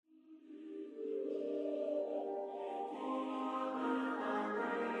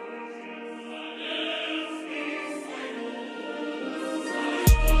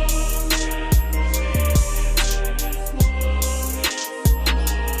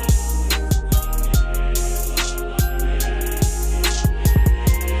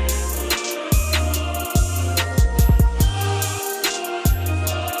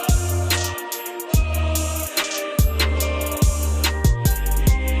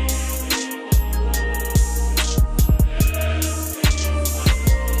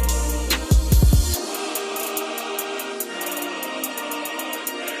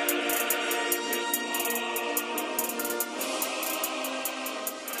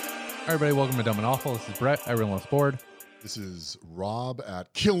Everybody, welcome to Dumb and Awful. This is Brett. Everyone loves bored. This is Rob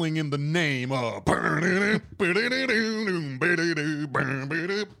at Killing in the Name of. I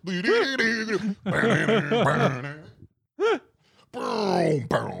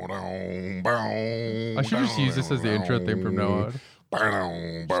should just use this as the intro theme from now on.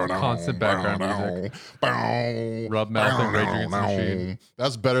 Constant background music. Rub mouthing Rage Against the Machine.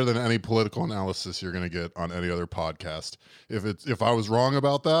 That's better than any political analysis you're going to get on any other podcast. If I was wrong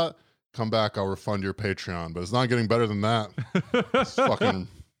about that, come back, I'll refund your Patreon. But it's not getting better than that. It's fucking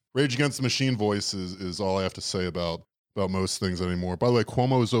Rage Against the Machine voice is all I have to say about most things anymore. By the way,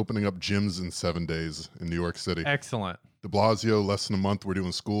 Cuomo is opening up gyms in 7 days in New York City. Excellent. De Blasio, less than a month, we're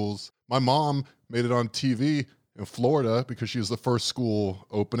doing schools. My mom made it on TV in Florida because she was the first school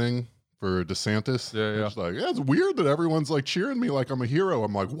opening for DeSantis. Yeah. She's like, yeah, it's weird that everyone's like cheering me like I'm a hero.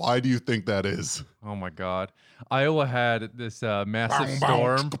 I'm like, why do you think that is? Oh my God. Iowa had this massive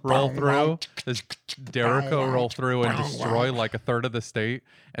storm roll through, this Derico roll through and destroy like a third of the state.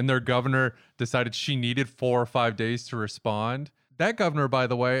 And their governor decided she needed 4 or 5 days to respond. That governor, by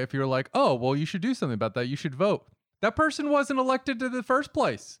the way, if you're like, oh, well, you should do something about that, you should vote. That person wasn't elected to the first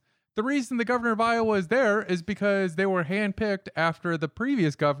place. The reason the governor of Iowa is there is because they were handpicked after the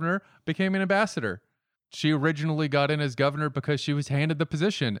previous governor became an ambassador. She originally got in as governor because she was handed the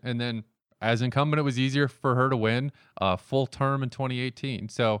position. And then as incumbent, it was easier for her to win a full term in 2018.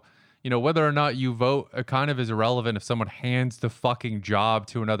 So, whether or not you vote kind of is irrelevant if someone hands the fucking job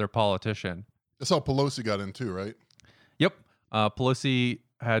to another politician. That's how Pelosi got in too, right? Yep. Pelosi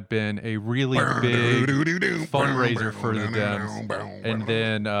had been a really big fundraiser for the Dems.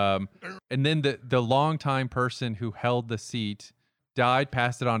 And then the longtime person who held the seat died,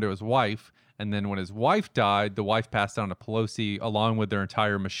 passed it on to his wife. And then when his wife died, the wife passed it on to Pelosi along with their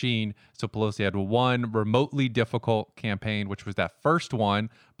entire machine. So Pelosi had one remotely difficult campaign, which was that first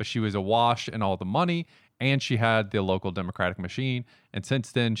one, but she was awash in all the money and she had the local Democratic machine. And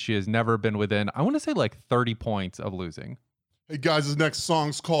since then, she has never been within, I want to say like 30 points of losing. Hey guys, this next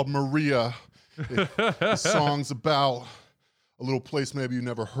song's called Maria. The song's about a little place maybe you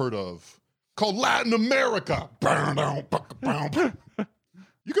never heard of called Latin America.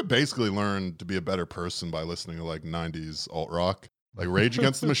 You could basically learn to be a better person by listening to like 90s alt rock. Like Rage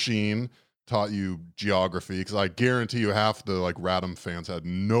Against the Machine taught you geography, because I guarantee you half the like Radom fans had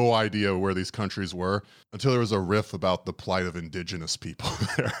no idea where these countries were until there was a riff about the plight of indigenous people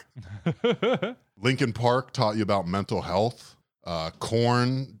there. Linkin Park taught you about mental health.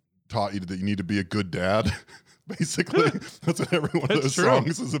 Korn taught you that you need to be a good dad. Basically, that's what every one of those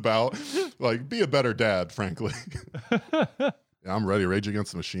songs is about. Like, be a better dad, frankly. Yeah, I'm ready. Rage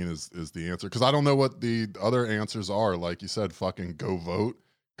Against the Machine is the answer, because I don't know what the other answers are. Like you said, fucking go vote.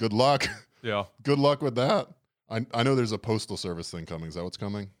 Good luck. Yeah. Good luck with that. I know there's a postal service thing coming. Is that what's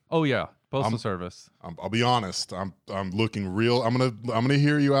coming? Oh yeah, postal service. I'll be honest. I'm looking real. I'm gonna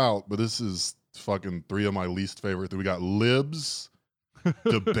hear you out, but this is fucking 3 of my least favorite. We got libs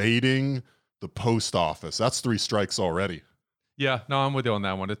debating the post office. That's 3 strikes already. Yeah, no, I'm with you on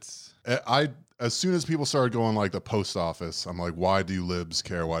that one. It's as soon as people started going like the post office, I'm like, why do libs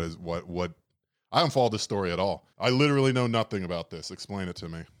care? Why does what? I don't follow this story at all. I literally know nothing about this. Explain it to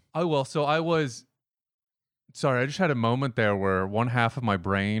me. I will. So I just had a moment there where one half of my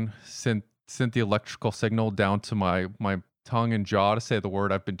brain sent the electrical signal down to my tongue and jaw to say the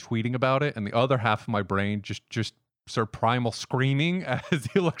word. I've been tweeting about it, and the other half of my brain just sort of primal screaming as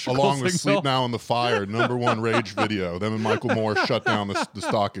the electrical Along signal. with Sleep Now in the Fire, #1 rage video. Them and Michael Moore shut down the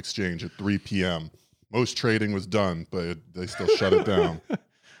stock exchange at 3 p.m. Most trading was done, but they still shut it down.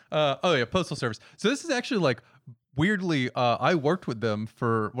 Oh yeah, postal service. So this is actually like weirdly, I worked with them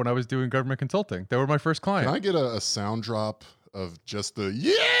for when I was doing government consulting. They were my first client. Can I get a sound drop of just the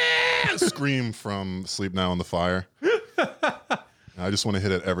yeah scream from Sleep Now in the Fire? I just want to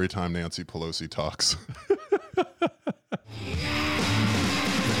hit it every time Nancy Pelosi talks.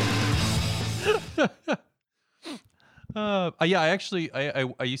 I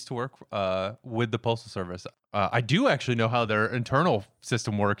used to work with the postal service. I do actually know how their internal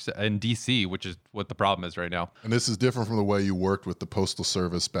system works in DC, which is what the problem is right now. And this is different from the way you worked with the postal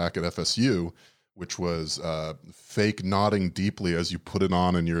service back at FSU, which was fake nodding deeply as you put it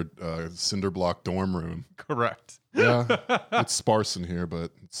on in your cinder block dorm room. Correct. Yeah, it's sparse in here,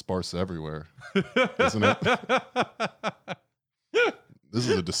 but it's sparse everywhere, isn't it? This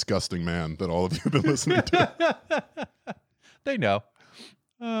is a disgusting man that all of you have been listening to. They know.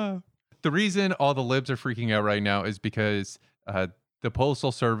 The reason all the libs are freaking out right now is because the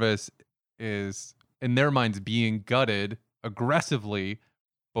Postal Service is, in their minds, being gutted aggressively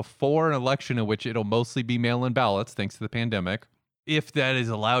before an election in which it'll mostly be mail-in ballots, thanks to the pandemic. if that is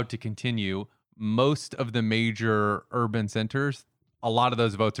allowed to continue, most of the major urban centers, a lot of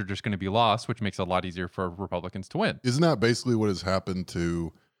those votes are just going to be lost, which makes it a lot easier for Republicans to win. Isn't that basically what has happened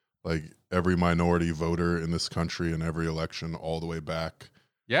to like every minority voter in this country in every election all the way back?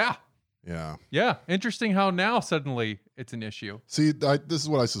 Yeah. Yeah. Yeah. Interesting how now suddenly it's an issue. See, this is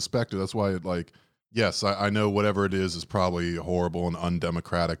what I suspected. That's why it like, yes, I know whatever it is probably horrible and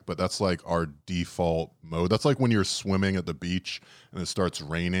undemocratic, but that's like our default mode. That's like when you're swimming at the beach and it starts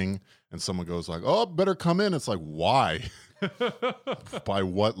raining and someone goes like, oh, better come in. It's like, why? By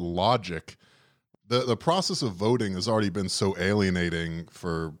what logic? The process of voting has already been so alienating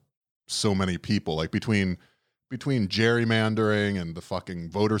for so many people. Like between gerrymandering and the fucking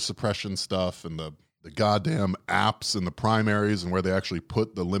voter suppression stuff and the goddamn apps and the primaries and where they actually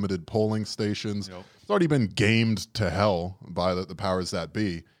put the limited polling stations. Yep. It's already been gamed to hell by the powers that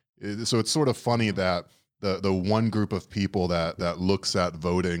be. So it's sort of funny that the one group of people that looks at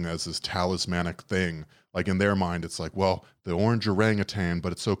voting as this talismanic thing, like in their mind, it's like, well, the orange orangutan,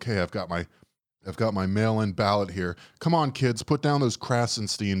 but it's okay. I've got my mail-in ballot here. Come on, kids, put down those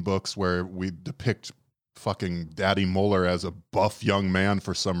Krasenstein books where we depict fucking Daddy Mueller as a buff young man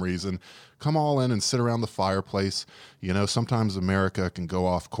for some reason. Come all in and sit around the fireplace. You know, sometimes America can go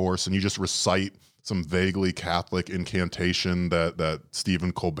off course and you just recite some vaguely Catholic incantation that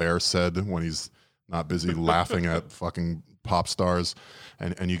Stephen Colbert said when he's not busy laughing at fucking pop stars.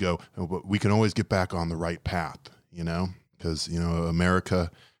 And you go, oh, but we can always get back on the right path, you know, because, you know,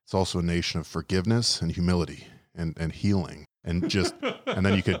 America, it's also a nation of forgiveness and humility and healing. And just, and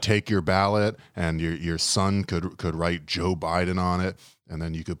then you could take your ballot and your son could write Joe Biden on it. And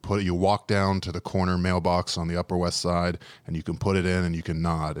then you could you walk down to the corner mailbox on the Upper West Side and you can put it in and you can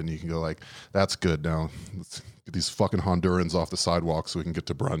nod and you can go like, that's good. Now let's get these fucking Hondurans off the sidewalk so we can get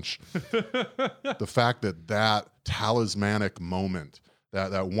to brunch. The fact that talismanic moment,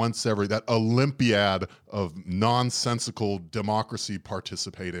 that Olympiad of nonsensical democracy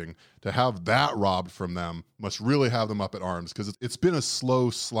participating, to have that robbed from them must really have them up at arms, because it's been a slow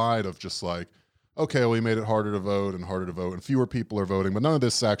slide of just like, okay, we made it harder to vote and fewer people are voting, but none of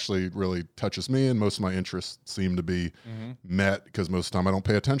this actually really touches me, and most of my interests seem to be met because most of the time I don't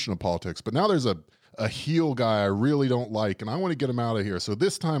pay attention to politics. But now there's a heel guy I really don't like, and I want to get him out of here. So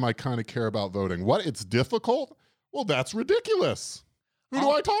this time I kind of care about voting. What? It's difficult? Well, that's ridiculous. Who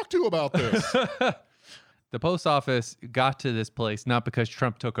do I talk to about this? The post office got to this place not because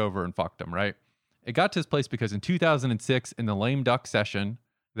Trump took over and fucked them, right? It got to this place because in 2006, in the lame duck session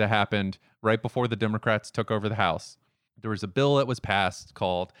that happened right before the Democrats took over the House, there was a bill that was passed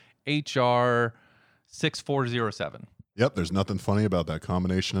called H.R. 6407. Yep, there's nothing funny about that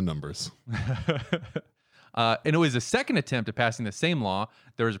combination of numbers. And it was a second attempt at passing the same law.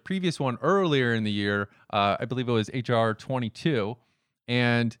 There was a previous one earlier in the year. I believe it was H.R. 22,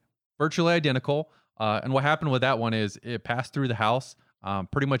 and virtually identical. And what happened with that one is it passed through the House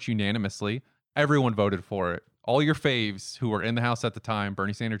pretty much unanimously. Everyone voted for it. All your faves who were in the House at the time,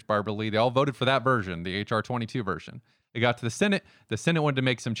 Bernie Sanders, Barbara Lee, they all voted for that version, the H.R. 22 version. It got to the Senate. The Senate wanted to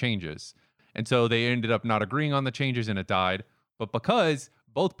make some changes. And so they ended up not agreeing on the changes and it died. But because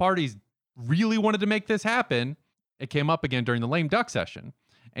both parties really wanted to make this happen, it came up again during the lame duck session.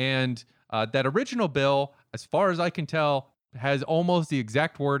 And that original bill, as far as I can tell, has almost the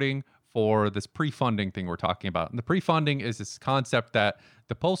exact wording for this pre-funding thing we're talking about. And the pre-funding is this concept that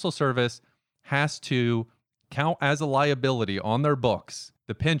the Postal Service has to count as a liability on their books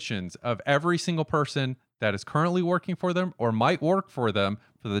the pensions of every single person that is currently working for them or might work for them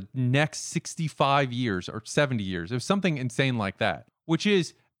for the next 65 years or 70 years. It was something insane like that, which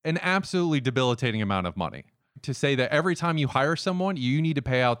is an absolutely debilitating amount of money. To say that every time you hire someone, you need to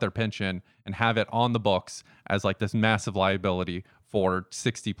pay out their pension and have it on the books as like this massive liability for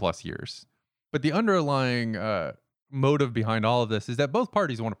 60 plus years. But the underlying motive behind all of this is that both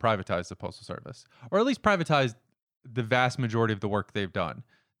parties want to privatize the Postal Service, or at least privatize the vast majority of the work they've done.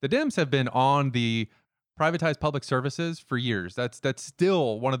 The Dems have been on the privatized public services for years. That's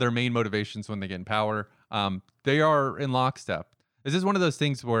still one of their main motivations when they get in power. They are in lockstep. This is one of those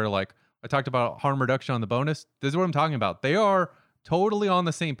things where, like, I talked about harm reduction on the bonus. This is what I'm talking about. They are totally on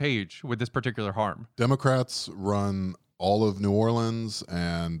the same page with this particular harm. Democrats run all of New Orleans,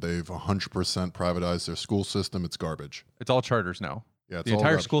 and they've 100% privatized their school system. It's garbage. It's all charters now. Yeah, it's the all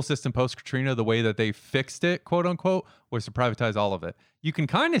entire garbage. school system post-Katrina, the way that they fixed it, quote unquote, was to privatize all of it. You can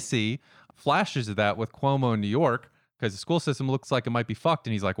kind of see flashes of that with Cuomo in New York, because the school system looks like it might be fucked.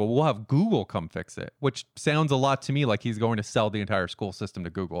 And he's like, well, we'll have Google come fix it, which sounds a lot to me like he's going to sell the entire school system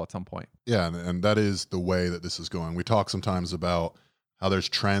to Google at some point. Yeah, and that is the way that this is going. We talk sometimes about how there's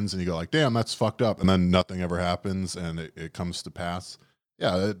trends and you go like, damn, that's fucked up. And then nothing ever happens and it comes to pass.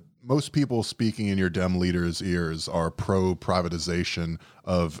 Yeah. Most people speaking in your Dem leaders' ears are pro privatization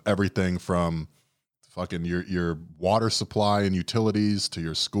of everything from fucking your water supply and utilities to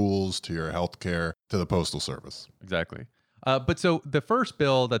your schools to your healthcare to the postal service. Exactly. But so the first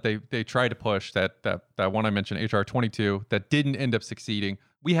bill that they tried to push, that one I mentioned, HR 22, that didn't end up succeeding,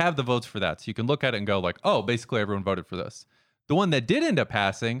 we have the votes for that. So you can look at it and go like, oh, basically everyone voted for this. The one that did end up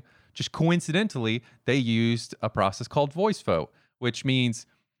passing, just coincidentally, they used a process called voice vote, which means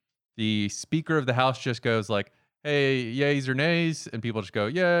the Speaker of the House just goes like, hey, yays or nays, and people just go,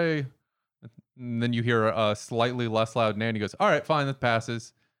 yay. And then you hear a slightly less loud nay, and he goes, all right, fine, that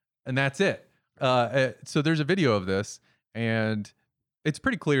passes. And that's it. So there's a video of this, and it's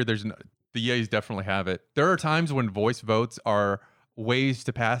pretty clear the yays definitely have it. There are times when voice votes are ways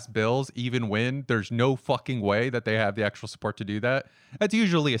to pass bills, even when there's no fucking way that they have the actual support to do that. That's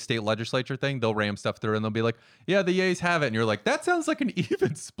usually a state legislature thing. They'll ram stuff through and they'll be like, yeah, the yays have it. And you're like, that sounds like an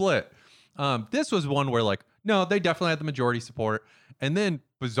even split. This was one where like, no, they definitely had the majority support. And then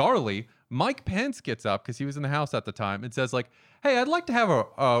bizarrely, Mike Pence gets up because he was in the House at the time and says like, hey, I'd like to have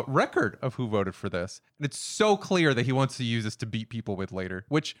a record of who voted for this. And it's so clear that he wants to use this to beat people with later,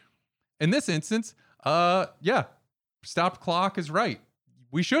 which in this instance, yeah, stopped clock is right.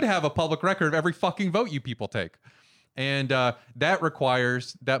 We should have a public record of every fucking vote you people take. And that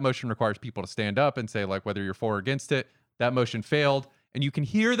motion requires people to stand up and say like whether you're for or against it. That motion failed. And you can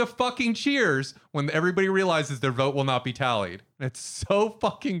hear the fucking cheers when everybody realizes their vote will not be tallied. It's so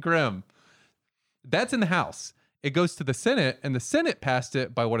fucking grim. That's in the House. It goes to the Senate, and the Senate passed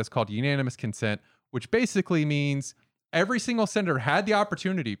it by what is called unanimous consent, which basically means every single senator had the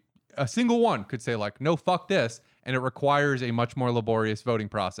opportunity. A single one could say like, no, fuck this. And it requires a much more laborious voting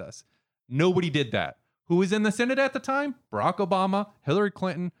process. Nobody did that. Who was in the Senate at the time? Barack Obama, Hillary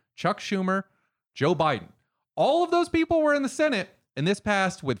Clinton, Chuck Schumer, Joe Biden. All of those people were in the Senate, and this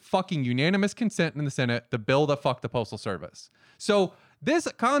passed with fucking unanimous consent in the Senate, the bill that fucked the Postal Service. So this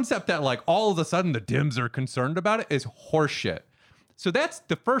concept that like all of a sudden the Dems are concerned about it is horseshit. So that's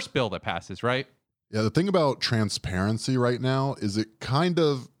the first bill that passes, right? Yeah, the thing about transparency right now is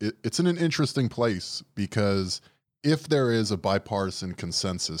it's in an interesting place because if there is a bipartisan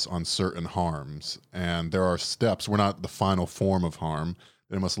consensus on certain harms and there are steps, we're not the final form of harm,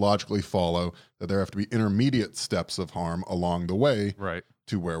 then it must logically follow that there have to be intermediate steps of harm along the way right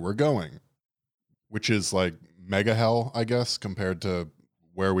to where we're going, which is like mega hell, I guess, compared to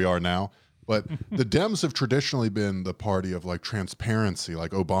where we are now. But the Dems have traditionally been the party of like transparency.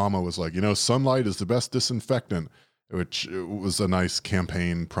 Like Obama was like, sunlight is the best disinfectant, which was a nice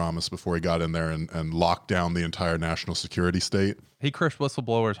campaign promise before he got in there and locked down the entire national security state. He crushed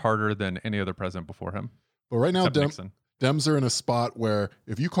whistleblowers harder than any other president before him. But right now, Nixon. Dems are in a spot where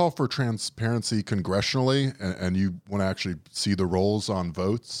if you call for transparency congressionally and you want to actually see the rolls on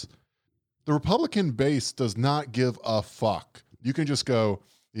votes, the Republican base does not give a fuck. You can just go,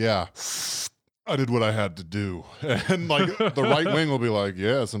 yeah, I did what I had to do. And like the right wing will be like,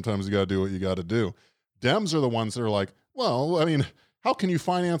 yeah, sometimes you got to do what you got to do. Dems are the ones that are like, well, I mean, how can you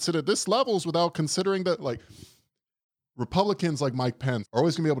finance it at this levels without considering that? Like Republicans like Mike Pence are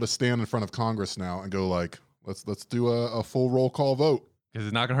always gonna be able to stand in front of Congress now and go like, let's do a full roll call vote. Because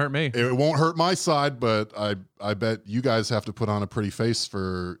it's not gonna hurt me. It won't hurt my side, but I bet you guys have to put on a pretty face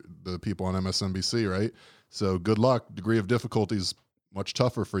for the people on MSNBC, right? So good luck. Degree of difficulty is much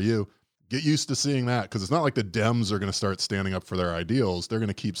tougher for you. Get used to seeing that because it's not like the Dems are going to start standing up for their ideals. They're going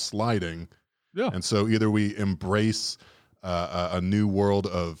to keep sliding. Yeah. And so either we embrace a new world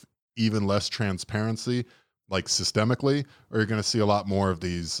of even less transparency, like systemically, or you're going to see a lot more of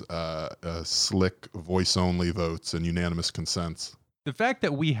these slick voice-only votes and unanimous consents. The fact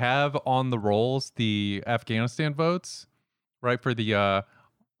that we have on the rolls the Afghanistan votes, right, for the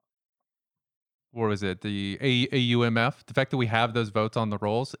what was it? The AUMF. The fact that we have those votes on the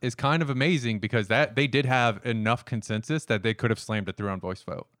rolls is kind of amazing because that they did have enough consensus that they could have slammed it through on voice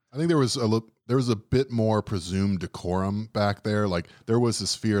vote. I think there was a bit more presumed decorum back there. Like there was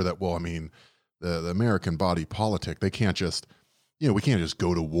this fear that, well, I mean, the American body politic, they can't just, we can't just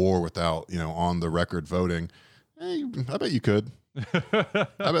go to war without, on the record voting. Hey, I bet you could. I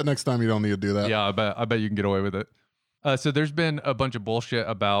bet next time you don't need to do that. Yeah, I bet you can get away with it. So there's been a bunch of bullshit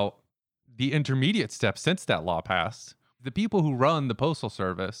about the intermediate steps since that law passed. The people who run the Postal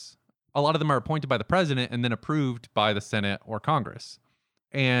Service, a lot of them are appointed by the president and then approved by the Senate or Congress.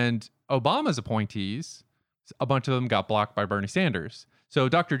 And Obama's appointees, a bunch of them got blocked by Bernie Sanders. So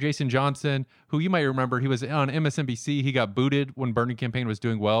Dr. Jason Johnson, who you might remember, he was on MSNBC. He got booted when Bernie campaign was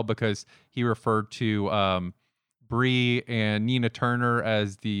doing well because he referred to Brie and Nina Turner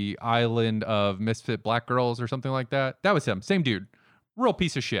as the island of misfit black girls or something like that. That was him. Same dude. Real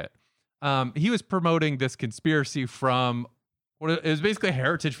piece of shit. He was promoting this conspiracy from what it was basically a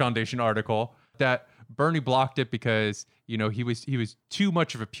Heritage Foundation article that Bernie blocked it because, you know, he was too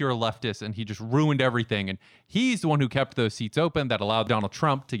much of a pure leftist and he just ruined everything. And he's the one who kept those seats open that allowed Donald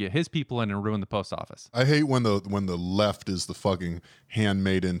Trump to get his people in and ruin the post office. I hate when the left is the fucking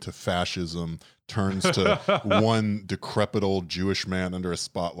handmaid into fascism, turns to one decrepit old Jewish man under a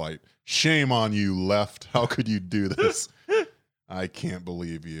spotlight. Shame on you, left. How could you do this? I can't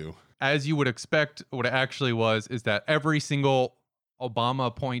believe you. As you would expect, what it actually was is that every single Obama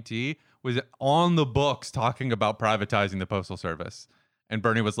appointee was on the books talking about privatizing the Postal Service. And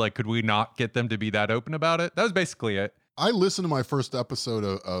Bernie was like, could we not get them to be that open about it? That was basically it. I listened to my first episode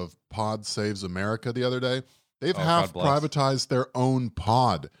of Pod Saves America the other day. They've half privatized their own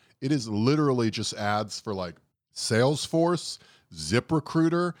pod. It is literally just ads for like Salesforce,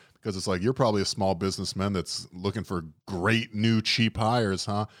 ZipRecruiter, because it's like, you're probably a small businessman that's looking for great new cheap hires,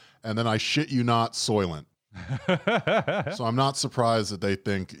 huh? And then I shit you not, Soylent. So I'm not surprised that they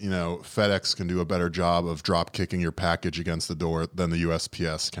think, you know, FedEx can do a better job of drop kicking your package against the door than the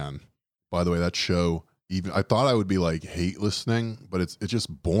USPS can. By the way, that show, even I thought I would be like hate listening, but it's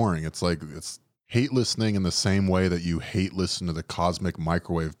just boring. It's like it's hate listening in the same way that you hate listening to the cosmic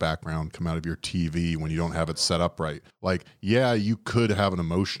microwave background come out of your TV when you don't have it set up right. Like, yeah, you could have an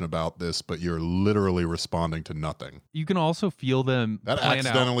emotion about this, but you're literally responding to nothing. You can also feel them. That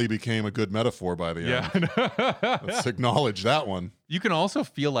accidentally became a good metaphor by the end. Yeah. Let's acknowledge that one. You can also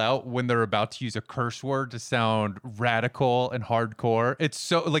feel out when they're about to use a curse word to sound radical and hardcore. It's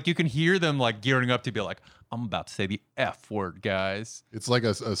so like you can hear them like gearing up to be like, I'm about to say the F word, guys. It's like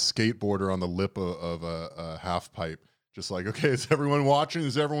a skateboarder on the lip of a half pipe. Just like, okay, is everyone watching?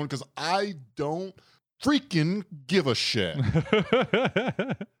 Is everyone? Because I don't freaking give a shit.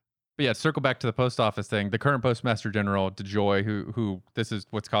 But yeah, circle back to the post office thing. The current Postmaster General, DeJoy, who this is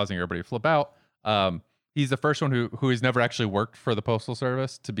what's causing everybody to flip out. He's the first one who has never actually worked for the Postal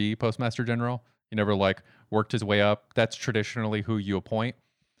Service to be Postmaster General. He never like worked his way up. That's traditionally who you appoint.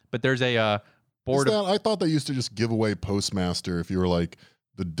 But there's a board. I thought they used to just give away postmaster if you were like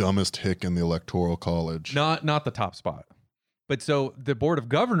the dumbest hick in the electoral college. Not the top spot. But so the board of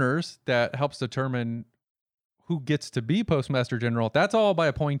governors that helps determine who gets to be Postmaster General, that's all by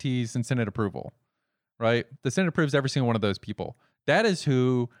appointees and Senate approval, right? The Senate approves every single one of those people. That is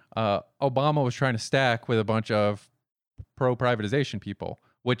who Obama was trying to stack with a bunch of pro-privatization people,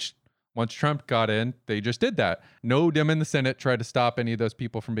 which once Trump got in, they just did that. No Dem in the Senate tried to stop any of those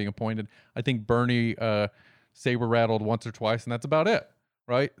people from being appointed. I think Bernie saber rattled once or twice, and that's about it,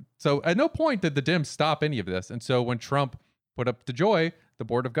 right? So at no point did the Dems stop any of this. And so when Trump put up DeJoy, the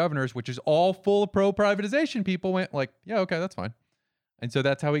board of governors, which is all full of pro-privatization people, went like, yeah, okay, that's fine. And so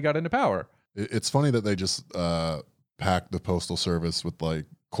that's how he got into power. It's funny that they just packed the Postal Service with like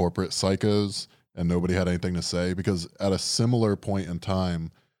corporate psychos and nobody had anything to say, because at a similar point in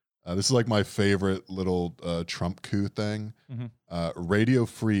time, this is like my favorite little Trump coup thing. Mm-hmm. Radio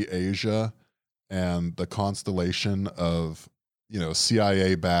Free Asia and the constellation of, you know,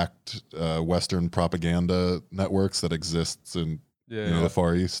 CIA-backed Western propaganda networks that exists in the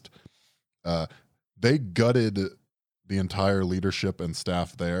Far East. They gutted the entire leadership and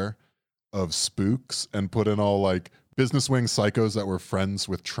staff there of spooks and put in all like business wing psychos that were friends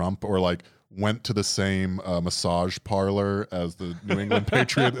with Trump or like went to the same massage parlor as the New England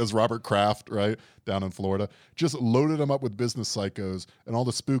Patriot, as Robert Kraft, right, down in Florida. Just loaded them up with business psychos, and all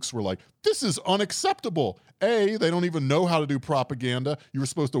the spooks were like, this is unacceptable. A, they don't even know how to do propaganda. You were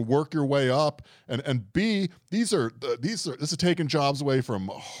supposed to work your way up. And B, this is taking jobs away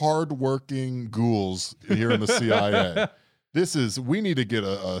from hardworking ghouls here in the CIA. We need to get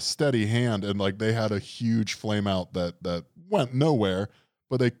a steady hand. And like they had a huge flame out that went nowhere.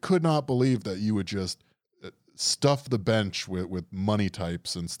 But they could not believe that you would just stuff the bench with money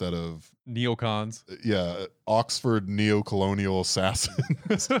types instead of neocons. Yeah, Oxford neo-colonial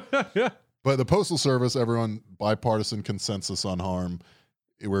assassins. Yeah. But the Postal Service, everyone bipartisan consensus on harm.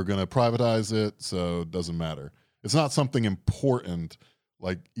 We're going to privatize it, so it doesn't matter. It's not something important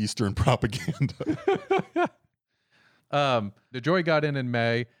like Eastern propaganda. DeJoy got in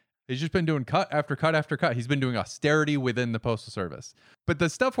May. He's just been doing cut after cut after cut. He's been doing austerity within the Postal Service. But the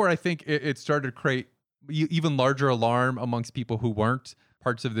stuff where I think it started to create even larger alarm amongst people who weren't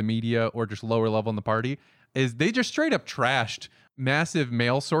parts of the media or just lower level in the party is they just straight up trashed massive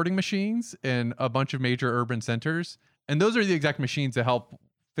mail sorting machines in a bunch of major urban centers. And those are the exact machines that help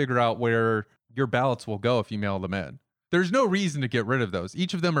figure out where your ballots will go if you mail them in, There's no reason to get rid of those.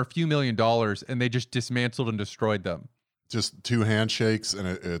 Each of them are a few $1 million, and they just dismantled and destroyed them. Just 2 handshakes, and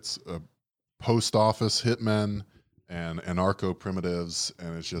it's a post office hitmen and anarcho primitives,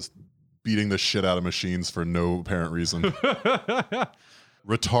 and it's just beating the shit out of machines for no apparent reason.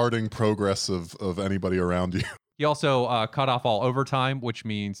 Retarding progress of anybody around you. He also cut off all overtime, which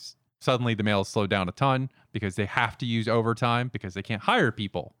means suddenly the mail has slowed down a ton because they have to use overtime because they can't hire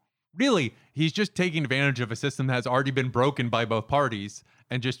people. Really, he's just taking advantage of a system that has already been broken by both parties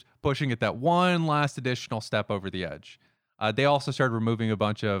and just pushing it that one last additional step over the edge. They also started removing a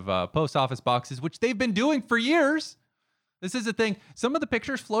bunch of post office boxes, which they've been doing for years. This is the thing. Some of the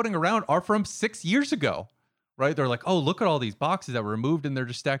pictures floating around are from 6 years ago, right? They're like, oh, look at all these boxes that were removed and they're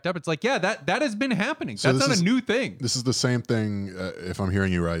just stacked up. It's like, yeah, that has been happening. So that's not a new thing. This is the same thing, if I'm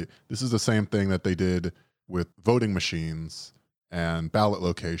hearing you right. This is the same thing that they did with voting machines and ballot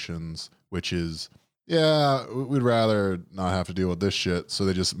locations, which is, yeah, we'd rather not have to deal with this shit. So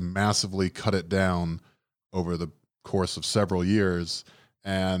they just massively cut it down over the course of several years,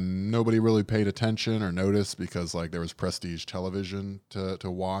 and nobody really paid attention or noticed because like there was prestige television to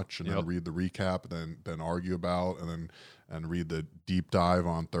watch and then read the recap and then argue about and read the deep dive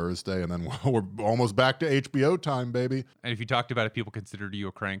on Thursday, and then we're almost back to HBO time, baby. And if you talked about it, people considered you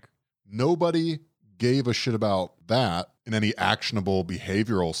a crank. Nobody gave a shit about that in any actionable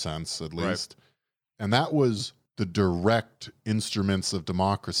behavioral sense, at least. Right. And that was the direct instruments of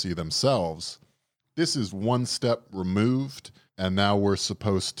democracy themselves. This is one step removed, and now we're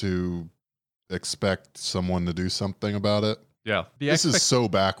supposed to expect someone to do something about it. Yeah. This is so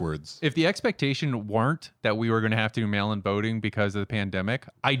backwards. If the expectation weren't that we were going to have to do mail-in voting because of the pandemic,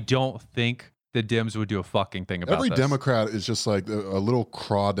 I don't think the Dems would do a fucking thing about Every this. Democrat is just like a little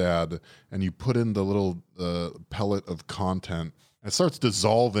crawdad, and you put in the little pellet of content, and it starts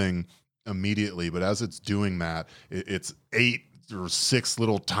dissolving immediately. But as it's doing that, it's 8 or 6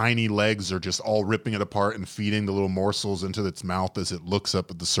 little tiny legs are just all ripping it apart and feeding the little morsels into its mouth as it looks up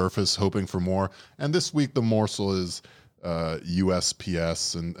at the surface, hoping for more. And this week the morsel is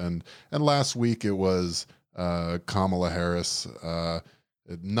USPS, and last week it was Kamala Harris.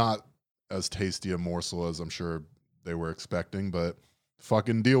 Not as tasty a morsel as I'm sure they were expecting, but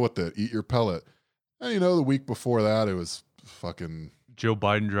fucking deal with it. Eat your pellet. And you know, the week before that, it was fucking Joe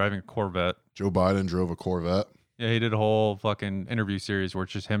Biden driving a Corvette. Joe Biden drove a Corvette. Yeah, he did a whole fucking interview series where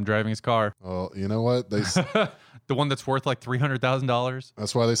it's just him driving his car. Well, you know what? The one that's worth like $300,000.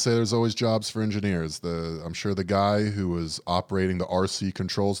 That's why they say there's always jobs for engineers. I'm sure the guy who was operating the RC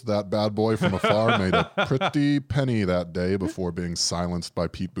controls of that bad boy from afar made a pretty penny that day before being silenced by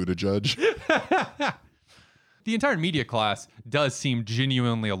Pete Buttigieg. The entire media class does seem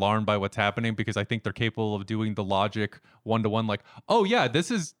genuinely alarmed by what's happening because I think they're capable of doing the logic one-to-one, like, oh yeah,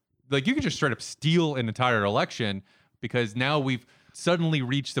 this is like, you could just straight up steal an entire election because now we've suddenly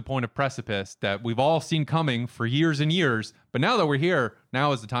reached the point of precipice that we've all seen coming for years and years. But now that we're here,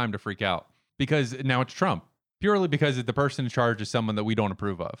 now is the time to freak out because now it's Trump, purely because the person in charge is someone that we don't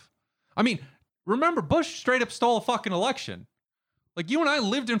approve of. I mean, remember, Bush straight up stole a fucking election. Like, you and I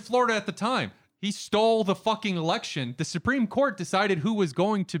lived in Florida at the time. He stole the fucking election. The Supreme Court decided who was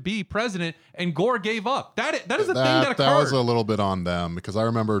going to be president, and Gore gave up. That is the thing that occurred. That was a little bit on them because I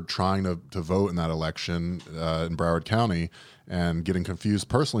remember trying to vote in that election in Broward County and getting confused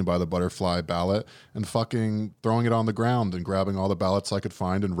personally by the butterfly ballot and fucking throwing it on the ground and grabbing all the ballots I could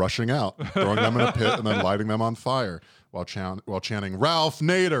find and rushing out, throwing them in a pit and then lighting them on fire while chanting, Ralph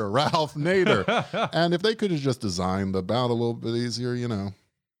Nader, Ralph Nader. And if they could have just designed the ballot a little bit easier, you know,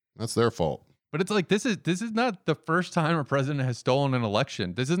 that's their fault. But it's like, this is not the first time a president has stolen an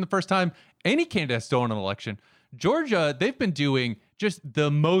election. This isn't the first time any candidate has stolen an election. Georgia, they've been doing just the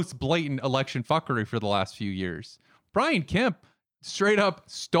most blatant election fuckery for the last few years. Brian Kemp straight up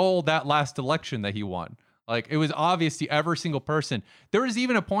stole that last election that he won. Like, it was obvious to every single person. There was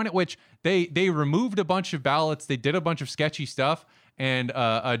even a point at which they removed a bunch of ballots. They did a bunch of sketchy stuff, and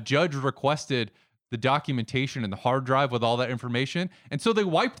a judge requested the documentation and the hard drive with all that information. And so they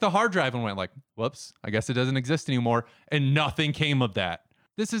wiped the hard drive and went like, whoops, I guess it doesn't exist anymore. And nothing came of that.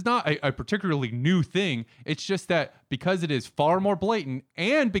 This is not a particularly new thing. It's just that because it is far more blatant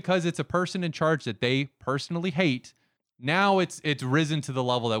and because it's a person in charge that they personally hate, now it's risen to the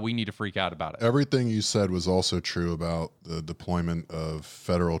level that we need to freak out about it. Everything you said was also true about the deployment of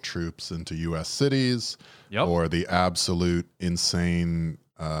federal troops into U.S. cities, or the absolute insane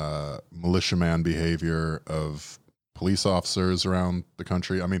militiaman behavior of police officers around the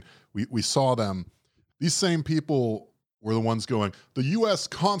country. I mean, we saw them. These same people were the ones going, the U.S.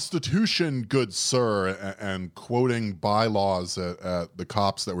 Constitution, good sir, and quoting bylaws at the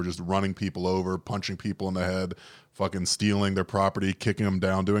cops that were just running people over, punching people in the head, fucking stealing their property, kicking them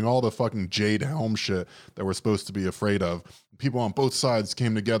down, doing all the fucking Jade Helm shit that we're supposed to be afraid of. People on both sides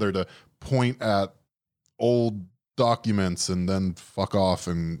came together to point at old documents and then fuck off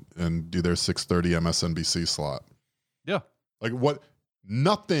and do their 6:30 MSNBC slot. Yeah. Like what?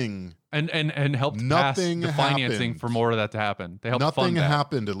 Nothing. And helped pass the financing for more of that to happen. They helped Nothing fund that.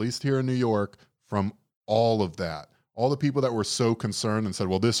 happened, at least here in New York, from all of that. All the people that were so concerned and said,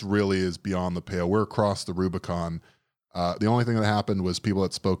 well, this really is beyond the pale. We're across the Rubicon. The only thing that happened was people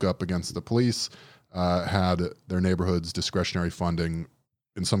that spoke up against the police had their neighborhood's discretionary funding,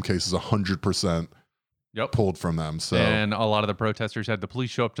 in some cases 100% pulled from them. So, and a lot of the protesters had the police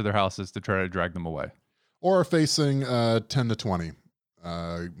show up to their houses to try to drag them away. Or are facing 10 to 20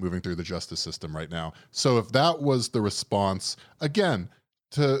 moving through the justice system right now. So if that was the response, again,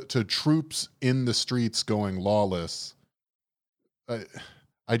 to troops in the streets going lawless,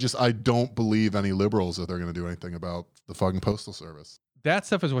 I don't believe any liberals that they're going to do anything about the fucking Postal Service. That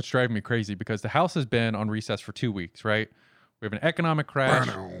stuff is what's driving me crazy, because the House has been on recess for 2 weeks, right? We have an economic crash.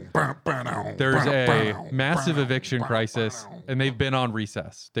 There's a massive eviction crisis, and they've been on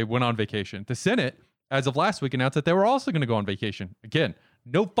recess. They went on vacation. The Senate, as of last week, announced that they were also going to go on vacation. Again,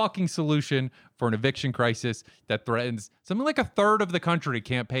 no fucking solution for an eviction crisis that threatens something like a third of the country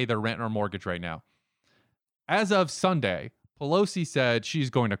can't pay their rent or mortgage right now. As of Sunday, Pelosi said she's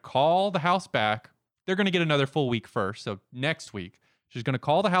going to call the House back. They're going to get another full week first. So next week, she's going to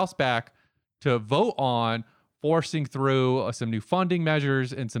call the House back to vote on forcing through some new funding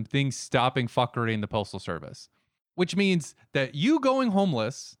measures and some things stopping fuckery in the Postal Service, which means that you going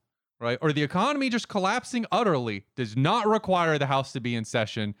homeless, right, or the economy just collapsing utterly, does not require the House to be in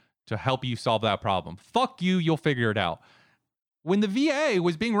session to help you solve that problem. Fuck you, you'll figure it out. When the VA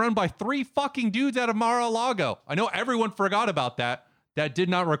was being run by 3 fucking dudes out of Mar-a-Lago, I know everyone forgot about that. That did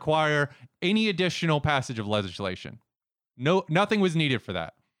not require any additional passage of legislation. No, nothing was needed for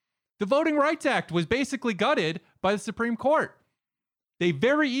that. The Voting Rights Act was basically gutted by the Supreme Court. They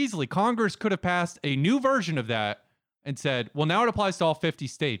very easily, Congress could have passed a new version of that and said, well, now it applies to all 50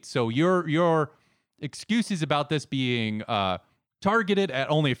 states. So your excuses about this being targeted at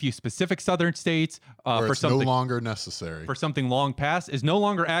only a few specific southern states for something no longer necessary. For something long past is no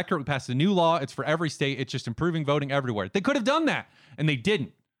longer accurate. We passed a new law. It's for every state. It's just improving voting everywhere. They could have done that, and they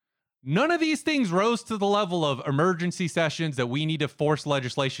didn't. None of these things rose to the level of emergency sessions that we need to force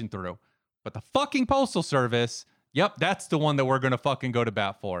legislation through. But the fucking Postal Service, yep, that's the one that we're going to fucking go to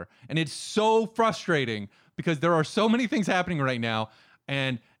bat for. And it's so frustrating because there are so many things happening right now.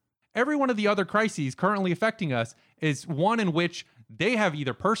 And every one of the other crises currently affecting us is one in which they have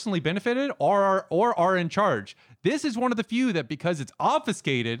either personally benefited or are in charge. This is one of the few that, because it's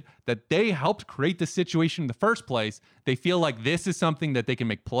obfuscated that they helped create this situation in the first place, they feel like this is something that they can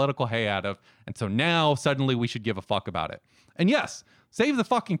make political hay out of. And so now suddenly we should give a fuck about it. And yes, save the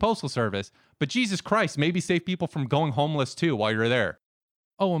fucking Postal Service, but Jesus Christ, maybe save people from going homeless too while you're there.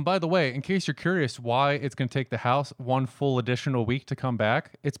 Oh, and by the way, in case you're curious why it's going to take the House one full additional week to come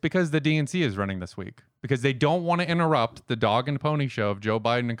back, it's because the DNC is running this week. Because they don't want to interrupt the dog and pony show of Joe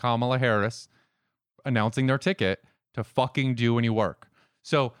Biden and Kamala Harris announcing their ticket to fucking do any work.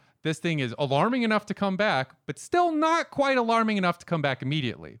 So this thing is alarming enough to come back, but still not quite alarming enough to come back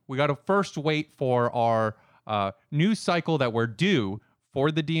immediately. We got to first wait for our news cycle that we're due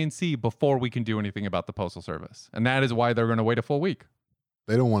for the DNC before we can do anything about the Postal Service. And that is why they're going to wait a full week.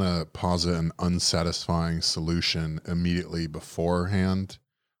 They don't want to posit an unsatisfying solution immediately beforehand.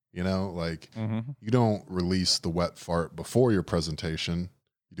 You know, like you don't release the wet fart before your presentation.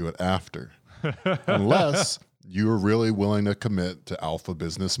 You do it after. Unless you're really willing to commit to alpha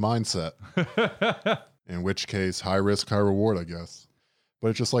business mindset. In which case, high risk, high reward, I guess. But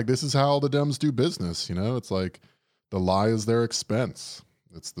it's just like, this is how the Dems do business. You know, it's like the lie is their expense.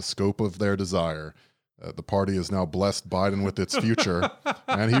 It's the scope of their desire. The party has now blessed Biden with its future,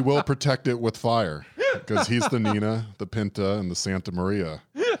 and he will protect it with fire because he's the Nina, the Pinta, and the Santa Maria.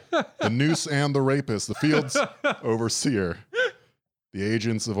 The noose and the rapist, the field's overseer, the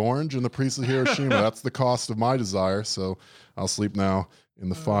agents of Orange and the priests of Hiroshima. That's the cost of my desire, so I'll sleep now in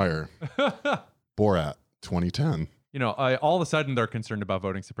the fire. Borat, 2010. You know, all of a sudden they're concerned about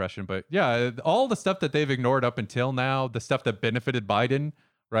voting suppression, but yeah, all the stuff that they've ignored up until now, the stuff that benefited Biden,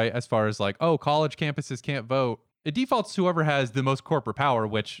 right, as far as like, oh, college campuses can't vote, it defaults to whoever has the most corporate power,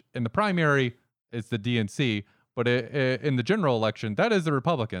 which in the primary is the DNC, but in the general election, that is the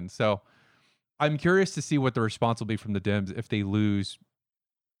Republicans. So I'm curious to see what the response will be from the Dems if they lose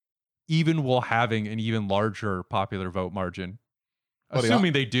even while having an even larger popular vote margin. Buddy,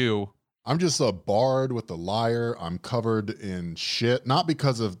 Assuming they do. I'm just a bard with a lyre. I'm covered in shit, not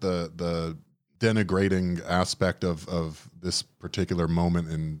because of the denigrating aspect of this particular moment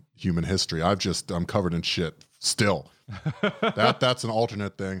in human history. I'm covered in shit still. That's an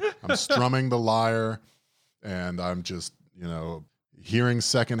alternate thing. I'm strumming the lyre, and I'm just, hearing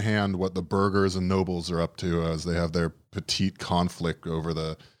secondhand what the burghers and nobles are up to as they have their petite conflict over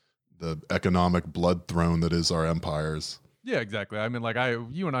the economic blood throne that is our empires. Yeah, exactly. I mean, like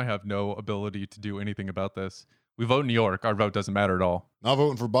you and I have no ability to do anything about this. We vote in New York. Our vote doesn't matter at all. Not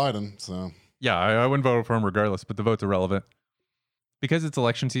voting for Biden, so. Yeah, I wouldn't vote for him regardless, but the vote's irrelevant. Because it's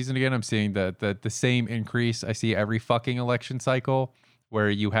election season again, I'm seeing the same increase I see every fucking election cycle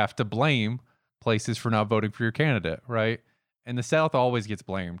where you have to blame places for not voting for your candidate, right? And the South always gets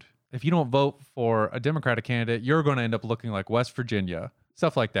blamed. If you don't vote for a Democratic candidate, you're going to end up looking like West Virginia.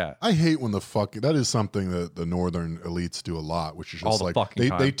 Stuff like that. I hate when that is something that the northern elites do a lot, which is just like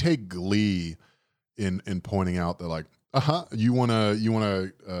they take glee in pointing out that like, you wanna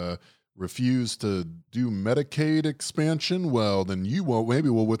refuse to do Medicaid expansion? Well, then maybe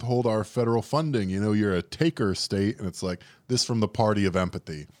we'll withhold our federal funding. You're a taker state, and it's like this from the party of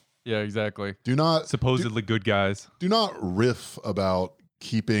empathy. Yeah, exactly. Supposedly good guys. Do not riff about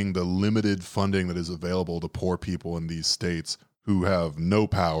keeping the limited funding that is available to poor people in these states who have no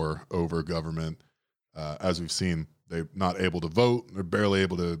power over government. As we've seen, they're not able to vote. They're barely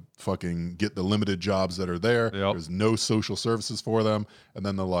able to fucking get the limited jobs that are there. Yep. There's no social services for them. And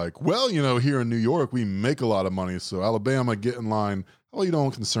then they're like, well, here in New York, we make a lot of money. So Alabama, get in line. Oh, you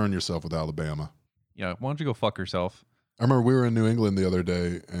don't concern yourself with Alabama. Yeah, why don't you go fuck yourself? I remember we were in New England the other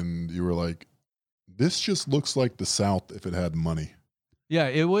day, and you were like, this just looks like the South if it had money. Yeah,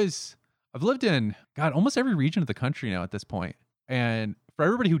 I've lived in, almost every region of the country now at this point. And for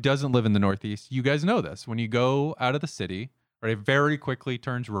everybody who doesn't live in the Northeast, you guys know this. When you go out of the city, right, it very quickly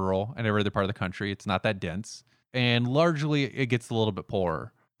turns rural in every other part of the country. It's not that dense. And largely, it gets a little bit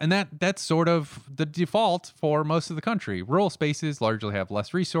poorer. And that's sort of the default for most of the country. Rural spaces largely have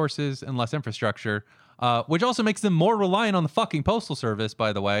less resources and less infrastructure, which also makes them more reliant on the fucking Postal Service,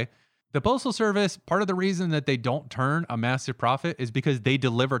 by the way. The Postal Service, part of the reason that they don't turn a massive profit is because they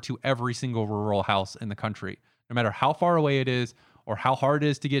deliver to every single rural house in the country. No matter how far away it is or how hard it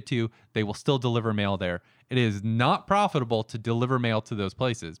is to get to, they will still deliver mail there. It is not profitable to deliver mail to those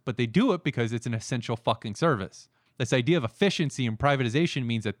places, but they do it because it's an essential fucking service. This idea of efficiency and privatization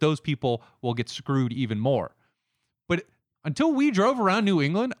means that those people will get screwed even more. But until we drove around New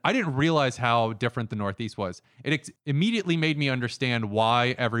England, I didn't realize how different the Northeast was. It immediately made me understand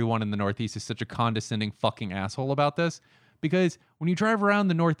why everyone in the Northeast is such a condescending fucking asshole about this. Because when you drive around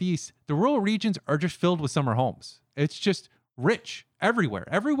the Northeast, the rural regions are just filled with summer homes. It's just rich everywhere.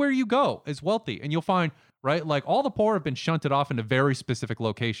 Everywhere you go is wealthy. And you'll find, right, like all the poor have been shunted off into very specific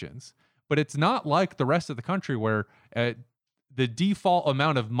locations. But it's not like the rest of the country where the default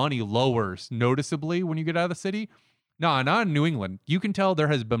amount of money lowers noticeably when you get out of the city. No, not in New England. You can tell there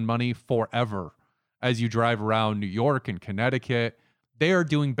has been money forever as you drive around New York and Connecticut. They are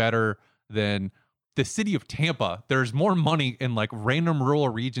doing better than the city of Tampa. There's more money in like random rural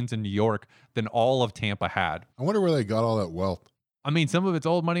regions in New York than all of Tampa had. I wonder where they got all that wealth. I mean, some of it's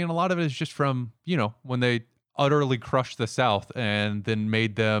old money and a lot of it is just from, when they utterly crushed the South and then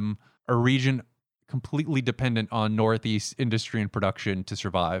made them a region completely dependent on Northeast industry and production to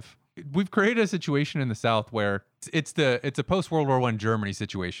survive. We've created a situation in the South where it's a post-World War I Germany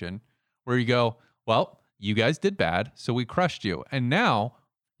situation where you go, well, you guys did bad, so we crushed you. And now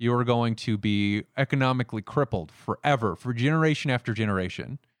you are going to be economically crippled forever, for generation after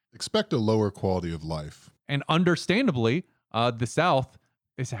generation. Expect a lower quality of life. And understandably, the South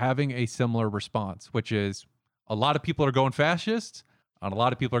is having a similar response, which is a lot of people are going fascist and a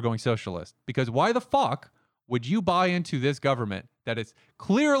lot of people are going socialist. Because why the fuck would you buy into this government that has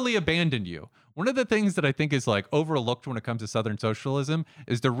clearly abandoned you? One of the things that I think is like overlooked when it comes to Southern socialism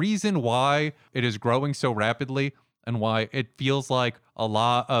is the reason why it is growing so rapidly and why it feels like a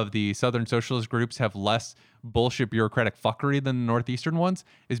lot of the Southern socialist groups have less bullshit bureaucratic fuckery than the Northeastern ones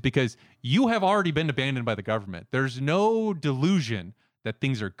is because you have already been abandoned by the government. There's no delusion that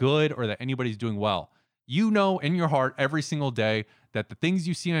things are good or that anybody's doing well. You know in your heart every single day that the things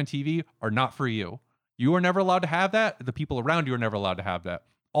you see on TV are not for you. You are never allowed to have that. The people around you are never allowed to have that.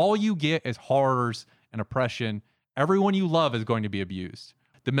 All you get is horrors and oppression. Everyone you love is going to be abused.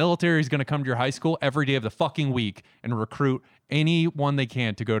 The military is going to come to your high school every day of the fucking week and recruit anyone they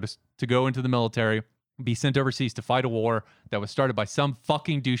can to go into the military, be sent overseas to fight a war that was started by some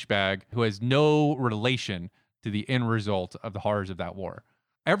fucking douchebag who has no relation to the end result of the horrors of that war.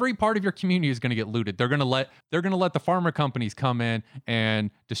 every part of your community is going to get looted. They're going to let the pharma companies come in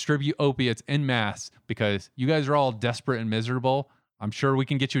and distribute opiates en masse because you guys are all desperate and miserable. I'm sure we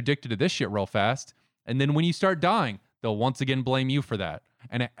can get you addicted to this shit real fast. And then when you start dying, they'll once again blame you for that.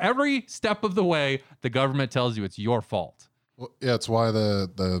 And at every step of the way, the government tells you it's your fault. Well, yeah, it's why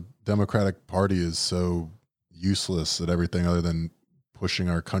the Democratic Party is so useless at everything other than pushing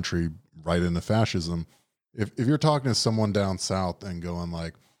our country right into fascism. If you're talking to someone down south and going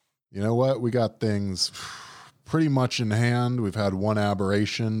like, you know what, we got things pretty much in hand. We've had one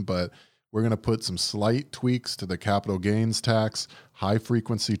aberration, but we're going to put some slight tweaks to the capital gains tax, high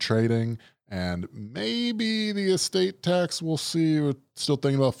frequency trading, and maybe the estate tax. We'll see. We're still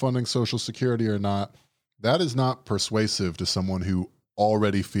thinking about funding Social Security or not. That is not persuasive to someone who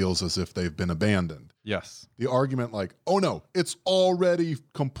already feels as if they've been abandoned. Yes. The argument like, oh no, it's already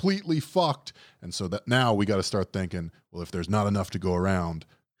completely fucked. And so that now we got to start thinking, well, if there's not enough to go around,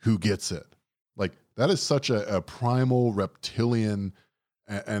 who gets it? Like that is such a primal reptilian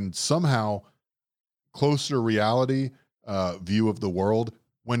and somehow closer reality view of the world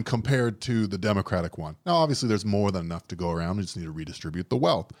when compared to the Democratic one. Now, obviously there's more than enough to go around. We just need to redistribute the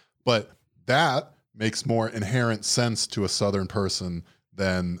wealth. But that makes more inherent sense to a Southern person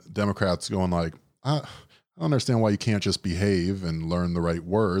than Democrats going like, I don't understand why you can't just behave and learn the right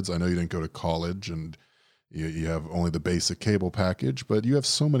words. I know you didn't go to college and you have only the basic cable package, but you have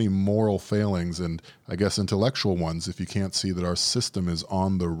so many moral failings and I guess intellectual ones if you can't see that our system is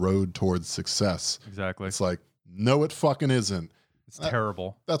on the road towards success. Exactly. It's like, no, it fucking isn't. It's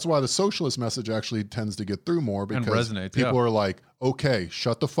terrible. That's why the socialist message actually tends to get through more because and resonates, people are like, okay,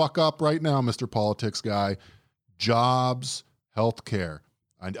 shut the fuck up right now, Mr. Politics guy. Jobs, healthcare.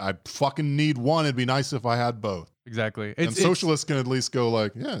 I fucking need one. It'd be nice if I had both. Exactly. And socialists can at least go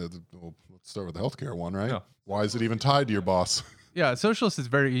like, yeah, well, let's start with the healthcare one, right? Yeah. Why is it even tied to your boss? Yeah, socialist is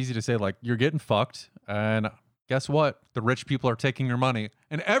very easy to say, like, you're getting fucked, and guess what? The rich people are taking your money.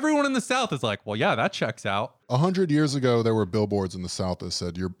 And everyone in the South is like, well, yeah, that checks out. 100 years ago, there were billboards in the South that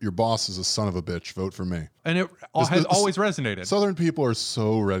said, your boss is a son of a bitch, vote for me. And it has always resonated. Southern people are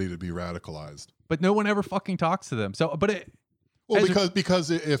so ready to be radicalized. But no one ever fucking talks to them. So, but it... Well,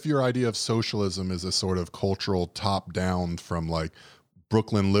 because if your idea of socialism is a sort of cultural top-down from like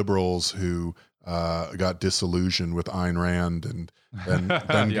Brooklyn liberals who got disillusioned with Ayn Rand and then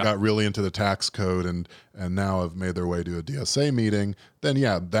got really into the tax code and now have made their way to a DSA meeting, then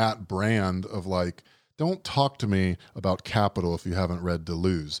yeah, that brand of like, don't talk to me about capital if you haven't read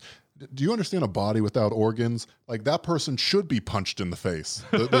Deleuze. Do you understand a body without organs? Like that person should be punched in the face.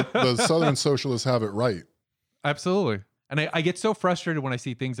 The Southern socialists have it right. Absolutely. And I get so frustrated when I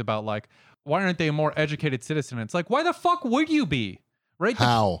see things about like, why aren't they a more educated citizen? And it's like, why the fuck would you be? Right?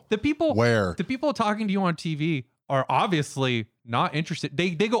 How? The people where? The people talking to you on TV are obviously not interested.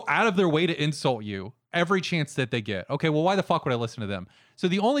 They go out of their way to insult you every chance that they get. Okay, well, why the fuck would I listen to them? So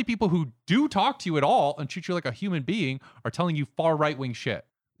the only people who do talk to you at all and treat you like a human being are telling you far right-wing shit.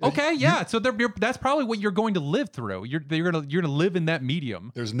 Okay, yeah. So that's probably what you're going to live through. You're gonna live in that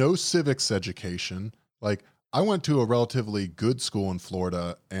medium. There's no civics education. Like I went to a relatively good school in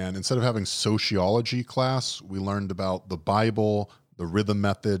Florida, and instead of having sociology class, we learned about the Bible, the rhythm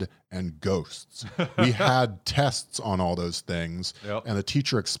method, and ghosts. We had tests on all those things, and the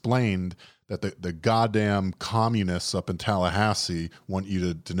teacher explained that the goddamn communists up in Tallahassee want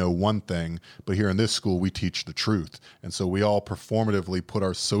you to know one thing, but here in this school, we teach the truth. And so we all performatively put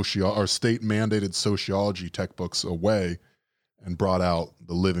our state-mandated sociology textbooks away and brought out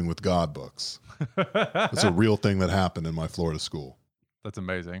the Living with God books. It's a real thing that happened in my Florida school. That's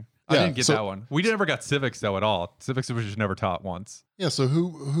amazing. I didn't get that one. We never got civics though at all. Civics was just never taught once. Yeah. So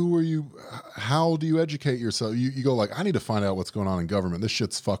who are you? How do you educate yourself? You go like, I need to find out what's going on in government. This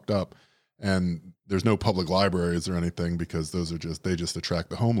shit's fucked up. And there's no public libraries or anything because those are they just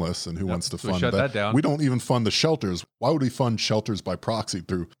attract the homeless. And who wants to fund shut that down? We don't even fund the shelters. Why would we fund shelters by proxy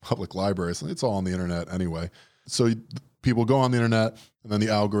through public libraries? It's all on the internet anyway. So people go on the internet and then the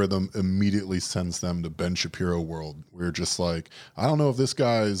algorithm immediately sends them to Ben Shapiro world. We're just like, I don't know if this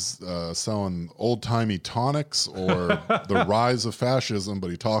guy's selling old timey tonics or the rise of fascism,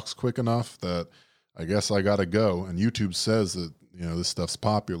 but he talks quick enough that I guess I got to go. And YouTube says that, this stuff's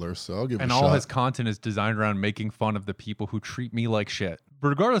popular. So I'll give it a shot. And all his content is designed around making fun of the people who treat me like shit.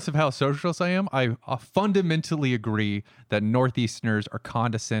 Regardless of how socialist I am, I fundamentally agree that Northeasterners are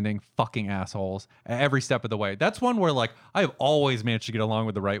condescending fucking assholes at every step of the way. That's one where, like, I have always managed to get along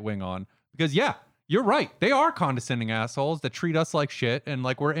with the right wing on. Because, yeah, you're right. They are condescending assholes that treat us like shit and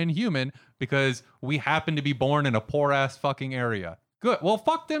like we're inhuman because we happen to be born in a poor-ass fucking area. Good. Well,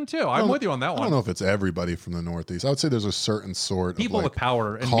 fuck them too. I'm with you on that I one. don't know if it's everybody from the Northeast. I would say there's a certain sort People of with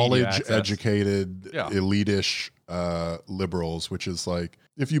power and media access. college-educated, elitish liberals, which is like,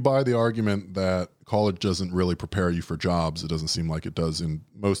 if you buy the argument that college doesn't really prepare you for jobs, it doesn't seem like it does in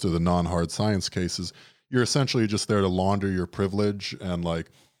most of the non-hard science cases, you're essentially just there to launder your privilege and like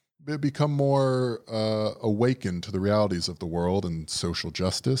become more awakened to the realities of the world and social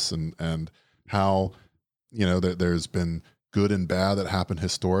justice and how, you know, there's been good and bad that happened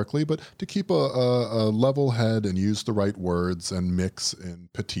historically, but to keep a level head and use the right words and mix in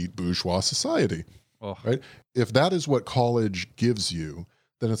petite bourgeois society, right? If that is what college gives you,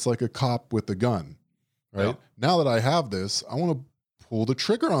 then it's like a cop with a gun, right? Yeah. Now that I have this, I want to pull the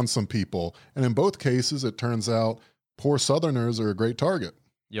trigger on some people. And in both cases, it turns out poor Southerners are a great target.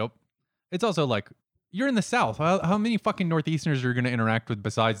 Yep. It's also like, you're in the South. How many fucking Northeasterners are you going to interact with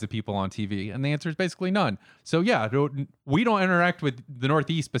besides the people on TV? And the answer is basically none. So yeah, we don't interact with the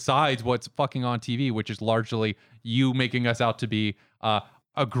Northeast besides what's fucking on TV, which is largely you making us out to be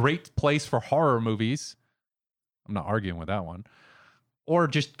a great place for horror movies. I'm not arguing with that one. Or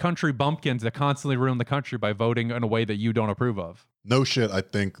just country bumpkins that constantly ruin the country by voting in a way that you don't approve of. No shit, I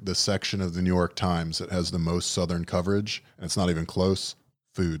think the section of the New York Times that has the most Southern coverage, and it's not even close,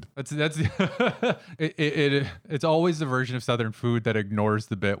 food. That's it's always the version of Southern food that ignores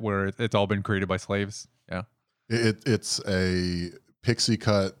the bit where it's all been created by slaves. Yeah, it's a pixie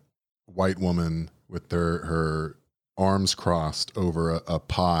cut white woman with her arms crossed over a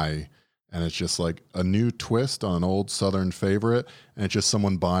pie, and it's just like a new twist on an old Southern favorite, and it's just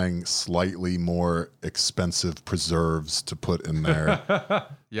someone buying slightly more expensive preserves to put in their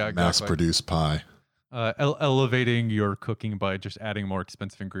mass-produced pie. Elevating your cooking by just adding more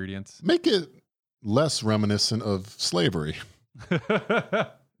expensive ingredients. Make it less reminiscent of slavery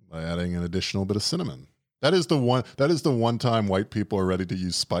by adding an additional bit of cinnamon. That is the one time white people are ready to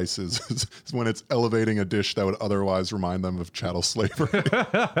use spices is when it's elevating a dish that would otherwise remind them of chattel slavery.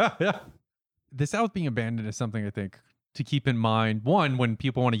 The South being abandoned is something I think to keep in mind. One, when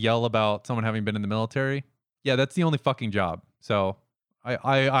people want to yell about someone having been in the military, yeah, that's the only fucking job. So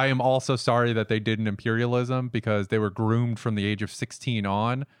I am also sorry that they did an imperialism because they were groomed from the age of 16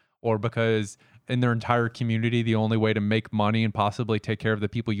 on, or because in their entire community, the only way to make money and possibly take care of the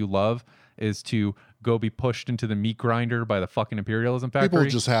people you love is to go be pushed into the meat grinder by the fucking imperialism factory. People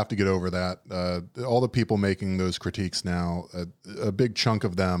just have to get over that. All the people making those critiques now, a big chunk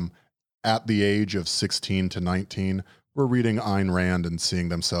of them at the age of 16 to 19 were reading Ayn Rand and seeing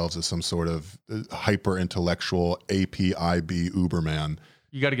themselves as some sort of hyper-intellectual APIB Uberman.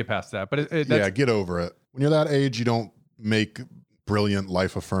 You got to get past that. But get over it. When you're that age, you don't make brilliant,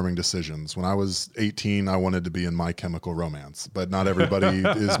 life-affirming decisions. When I was 18, I wanted to be in My Chemical Romance, but not everybody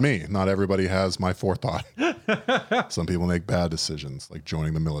is me. Not everybody has my forethought. Some people make bad decisions, like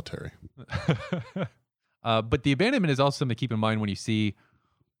joining the military. But the abandonment is also something to keep in mind when you see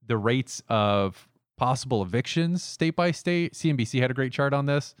the rates of possible evictions state by state. CNBC had a great chart on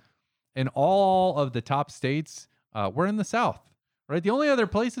this. And all of the top states were in the South, right? The only other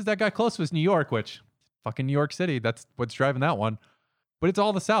places that got close was New York, which fucking New York City, that's what's driving that one. But it's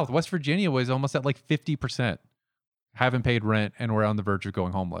all the South. West Virginia was almost at like 50%. Haven't paid rent and we're on the verge of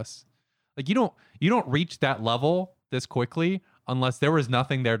going homeless. Like you don't reach that level this quickly unless there was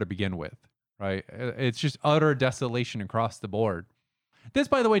nothing there to begin with, right? It's just utter desolation across the board. This,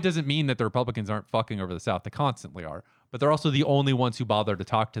 by the way, doesn't mean that the Republicans aren't fucking over the South. They constantly are. But they're also the only ones who bother to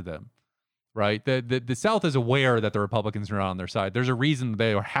talk to them, right? The South is aware that the Republicans are not on their side. There's a reason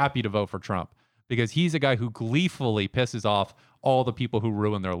they are happy to vote for Trump, because he's a guy who gleefully pisses off all the people who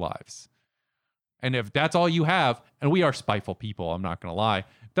ruin their lives. And if that's all you have, and we are spiteful people, I'm not going to lie.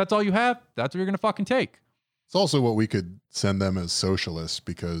 If that's all you have, that's what you're going to fucking take. It's also what we could send them as socialists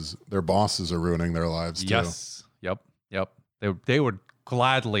because their bosses are ruining their lives too. Yes. Yep. They would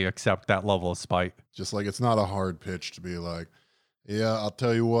gladly accept that level of spite. Just like it's not a hard pitch to be like, yeah, I'll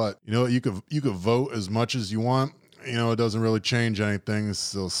tell you what, you could vote as much as you want. It doesn't really change anything. It's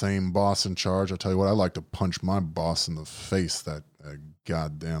still the same boss in charge. I'll tell you what, I like to punch my boss in the face, that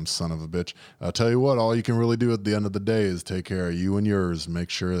goddamn son of a bitch. I'll tell you what, all you can really do at the end of the day is take care of you and yours,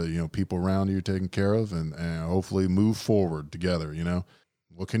 make sure that, people around you are taken care of and hopefully move forward together,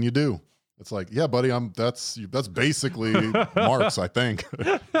 What can you do? It's like, yeah, buddy, that's basically Marx, I think.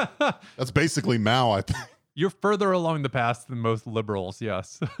 That's basically Mao, I think. You're further along the path than most liberals,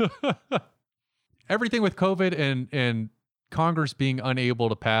 yes. Everything with COVID and Congress being unable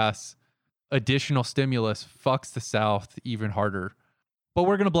to pass additional stimulus fucks the South even harder. but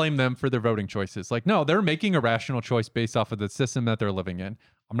we're going to blame them for their voting choices. Like, no, they're making a rational choice based off of the system that they're living in.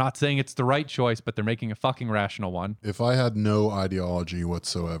 I'm not saying it's the right choice, but they're making a fucking rational one. If I had no ideology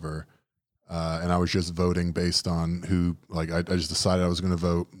whatsoever, and I was just voting based on who, like, I just decided I was going to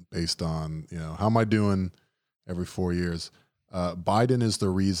vote based on, how am I doing every 4 years? Biden is the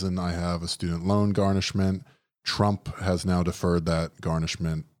reason I have a student loan garnishment. Trump has now deferred that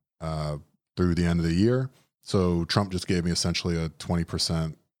garnishment through the end of the year. So Trump just gave me essentially a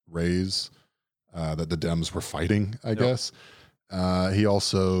 20% raise that the Dems were fighting, I guess. He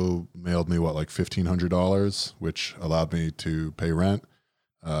also mailed me like $1,500, which allowed me to pay rent.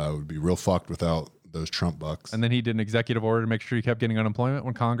 It would be real fucked without those Trump bucks. And then he did an executive order to make sure he kept getting unemployment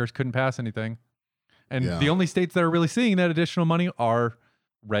when Congress couldn't pass anything. And the only states that are really seeing that additional money are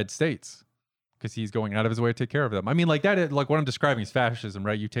red states, because he's going out of his way to take care of them. I mean, like that, like what I'm describing is fascism,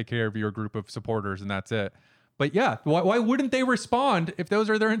 right? You take care of your group of supporters and that's it. But yeah, why wouldn't they respond if those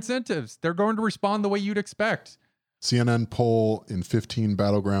are their incentives? They're going to respond the way you'd expect. CNN poll in 15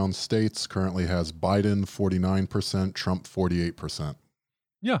 battleground states currently has Biden 49%, Trump 48%.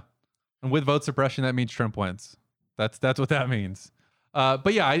 Yeah. And with vote suppression, that means Trump wins. That's what that means.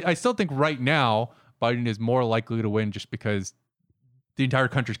 But yeah, I still think right now Biden is more likely to win just because the entire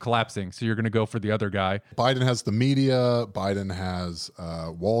country's collapsing. So you're going to go for the other guy. Biden has the media. Biden has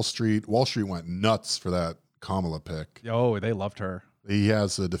Wall Street. Wall Street went nuts for that Kamala pick. Oh, they loved her. He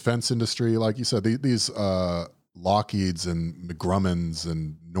has a defense industry. Like you said, these Lockheeds and McGrummans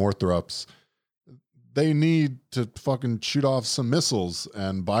and Northrops, they need to fucking shoot off some missiles.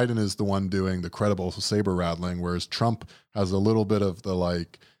 And Biden is the one doing the credible saber rattling, whereas Trump has a little bit of the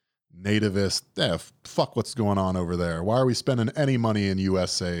like nativist, fuck what's going on over there. Why are we spending any money in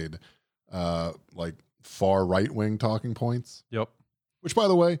U.S. aid? Like far right-wing talking points. Yep. Which, by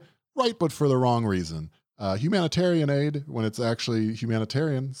the way, right, but for the wrong reason. Humanitarian aid, when it's actually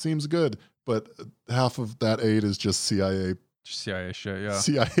humanitarian, seems good. But half of that aid is just CIA shit, yeah.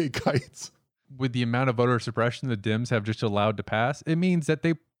 CIA kites. With the amount of voter suppression the Dems have just allowed to pass, it means that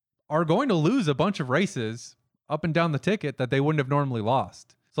they are going to lose a bunch of races up and down the ticket that they wouldn't have normally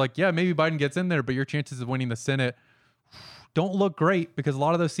lost. It's like, yeah, maybe Biden gets in there, but your chances of winning the Senate don't look great because a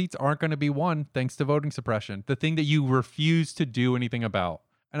lot of those seats aren't going to be won thanks to voting suppression, the thing that you refuse to do anything about.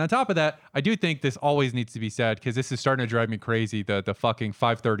 And on top of that, I do think this always needs to be said because this is starting to drive me crazy, the fucking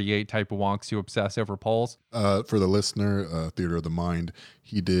 538 type of wonks who obsess over polls. For the listener, Theater of the Mind,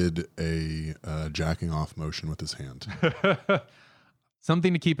 he did a jacking off motion with his hand.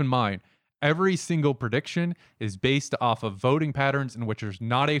 Something to keep in mind. Every single prediction is based off of voting patterns in which there's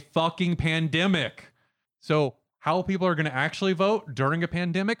not a fucking pandemic. So how people are going to actually vote during a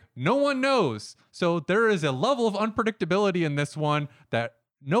pandemic, no one knows. So there is a level of unpredictability in this one that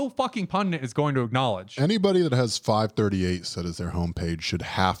no fucking pundit is going to acknowledge. Anybody that has 538 set as their homepage should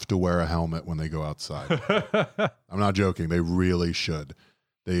have to wear a helmet when they go outside. I'm not joking. They really should.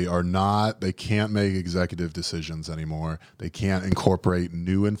 They can't make executive decisions anymore. They can't incorporate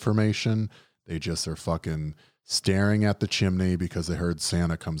new information. They just are fucking staring at the chimney because they heard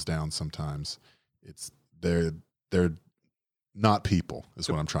Santa comes down sometimes. They're not people, is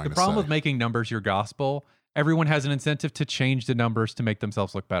what I'm trying to say. The problem with making numbers your gospel, everyone has an incentive to change the numbers to make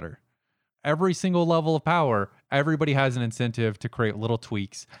themselves look better. Every single level of power, everybody has an incentive to create little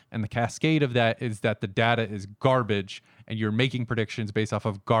tweaks. And the cascade of that is that the data is garbage and you're making predictions based off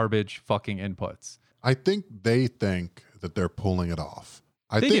of garbage fucking inputs. I think they think that they're pulling it off.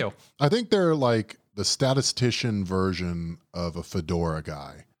 They do. I think they're like the statistician version of a fedora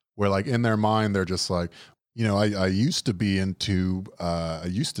guy, where like in their mind, they're just like, I used to be addicted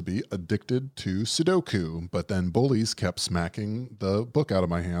to Sudoku, but then bullies kept smacking the book out of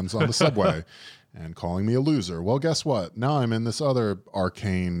my hands on the subway and calling me a loser. Well, guess what? Now I'm in this other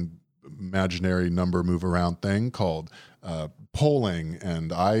arcane imaginary number move around thing called polling, and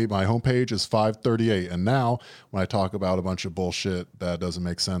my homepage is 538. And now when I talk about a bunch of bullshit that doesn't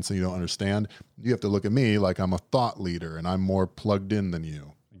make sense and you don't understand, you have to look at me like I'm a thought leader and I'm more plugged in than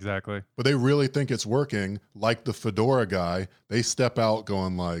you. Exactly. But they really think it's working. Like the fedora guy, they step out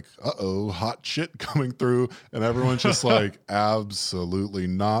going like, uh-oh, hot shit coming through. And everyone's just like, absolutely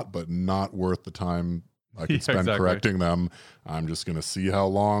not, but not worth the time I could spend correcting them. I'm just going to see how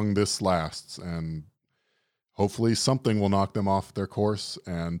long this lasts. And hopefully something will knock them off their course.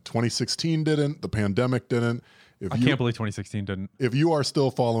 And 2016 didn't. The pandemic didn't. I can't believe 2016 didn't. If you are still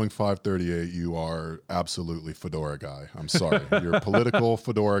following 538, you are absolutely fedora guy. I'm sorry. You're a political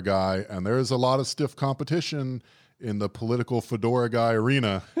fedora guy, and there's a lot of stiff competition in the political fedora guy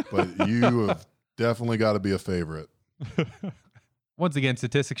arena, but you have definitely got to be a favorite. Once again,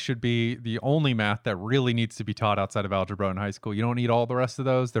 statistics should be the only math that really needs to be taught outside of algebra in high school. You don't need all the rest of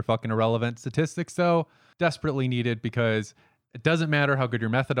those. They're fucking irrelevant. Statistics, though, desperately needed because it doesn't matter how good your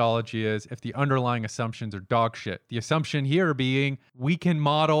methodology is if the underlying assumptions are dog shit. The assumption here being we can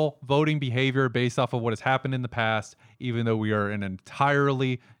model voting behavior based off of what has happened in the past, even though we are in an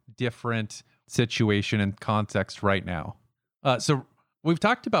entirely different situation and context right now. So we've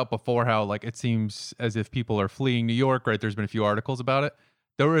talked about before how like it seems as if people are fleeing New York, right? There's been a few articles about it.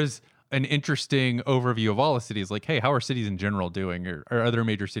 There was an interesting overview of all the cities, like, hey, how are cities in general doing, or other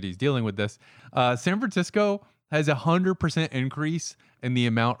major cities dealing with this? San Francisco has 100% increase in the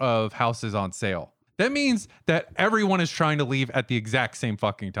amount of houses on sale. That means that everyone is trying to leave at the exact same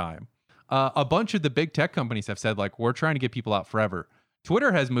fucking time. A bunch of the big tech companies have said, like, we're trying to get people out forever.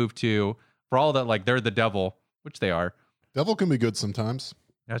 Twitter has moved to, for all that, like, they're the devil, which they are. Devil can be good sometimes.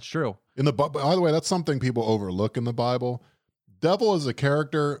 That's true. By the way, that's something people overlook in the Bible. Devil as a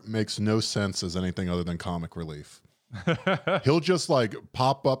character makes no sense as anything other than comic relief. He'll just like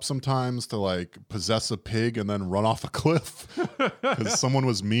pop up sometimes to like possess a pig and then run off a cliff because someone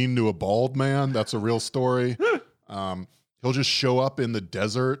was mean to a bald man. That's a real story. He'll just show up in the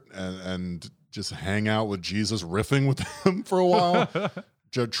desert and just hang out with Jesus, riffing with him for a while,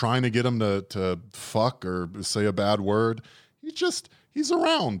 just trying to get him to fuck or say a bad word. He's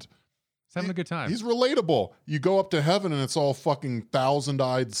around. He's having a good time. He's relatable. You go up to heaven and it's all fucking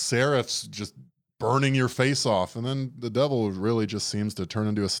thousand-eyed seraphs just burning your face off, and then the devil really just seems to turn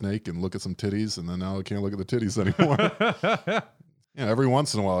into a snake and look at some titties, and then now I can't look at the titties anymore. Every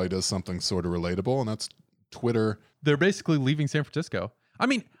once in a while he does something sort of relatable, and that's Twitter. They're basically leaving San Francisco. I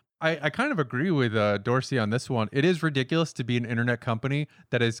mean, I kind of agree with Dorsey on this one. It is ridiculous to be an internet company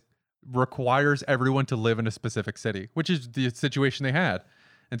that requires everyone to live in a specific city, which is the situation they had.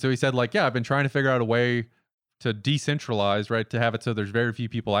 And so he said, like, yeah, I've been trying to figure out a way to decentralize, right? To have it so there's very few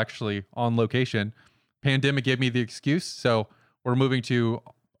people actually on location. Pandemic gave me the excuse. So we're moving to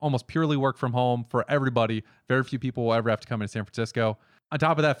almost purely work from home for everybody. Very few people will ever have to come into San Francisco. On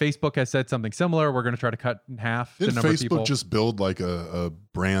top of that, Facebook has said something similar. We're going to try to cut in half the number of people. Didn't Facebook just build like a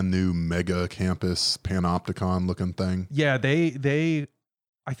brand new mega campus panopticon looking thing? Yeah,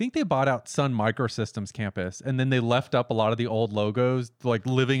 I think they bought out Sun Microsystems campus, and then they left up a lot of the old logos, like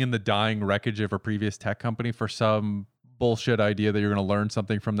living in the dying wreckage of a previous tech company for some bullshit idea that you're going to learn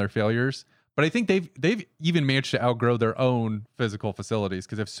something from their failures. But I think they've even managed to outgrow their own physical facilities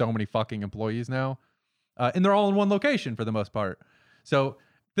because they have so many fucking employees now, and they're all in one location for the most part. So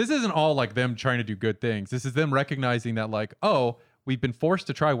this isn't all like them trying to do good things. This is them recognizing that, like, oh, we've been forced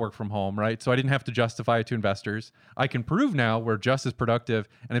to try work from home, right? So I didn't have to justify it to investors. I can prove now we're just as productive.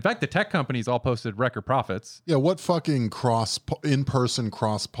 And in fact, the tech companies all posted record profits. Yeah, what fucking in-person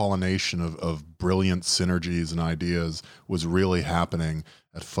cross-pollination of brilliant synergies and ideas was really happening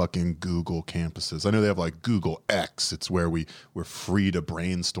at fucking Google campuses? I know they have like Google X. It's where we're free to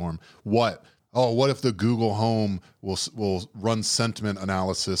brainstorm. What if the Google Home will run sentiment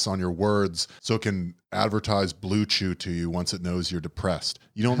analysis on your words so it can advertise Blue Chew to you once it knows you're depressed?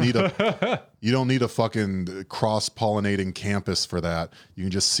 You don't need a fucking cross-pollinating campus for that. You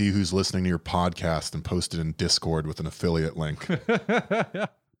can just see who's listening to your podcast and post it in Discord with an affiliate link.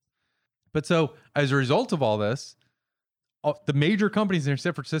 But so as a result of all this, the major companies in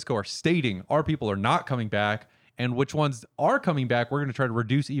San Francisco are stating our people are not coming back, and which ones are coming back, we're going to try to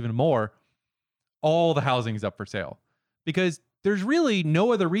reduce even more. All the housing is up for sale because there's really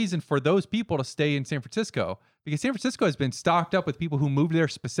no other reason for those people to stay in San Francisco, because San Francisco has been stocked up with people who moved there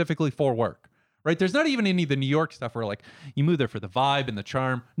specifically for work, right? There's not even any of the New York stuff where like you move there for the vibe and the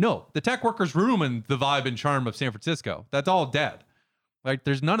charm. No, the tech workers ruined the vibe and charm of San Francisco. That's all dead. Like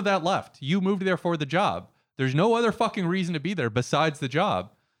there's none of that left. You moved there for the job. There's no other fucking reason to be there besides the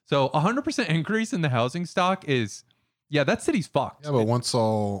job. So 100% increase in the housing stock is, yeah, that city's fucked. Yeah, but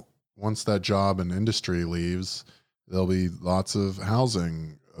once that job and industry leaves, there'll be lots of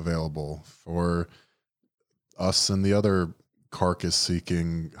housing available for us and the other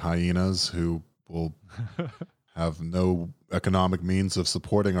carcass-seeking hyenas who will have no economic means of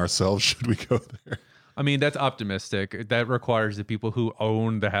supporting ourselves should we go there. I mean, that's optimistic. That requires the people who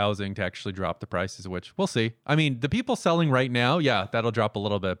own the housing to actually drop the prices, which we'll see. I mean, the people selling right now, yeah, that'll drop a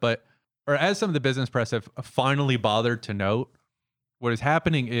little bit. Or as some of the business press have finally bothered to note, what is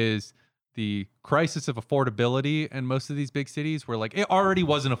happening is the crisis of affordability in most of these big cities where like it already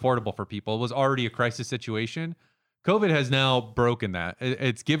wasn't affordable for people. It was already a crisis situation. COVID has now broken that.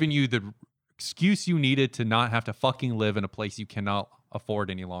 It's given you the excuse you needed to not have to fucking live in a place you cannot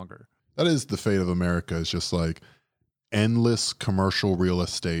afford any longer. That is the fate of America. It's just like endless commercial real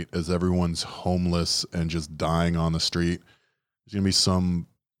estate as everyone's homeless and just dying on the street. There's going to be some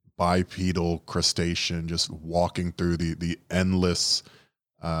bipedal crustacean just walking through the endless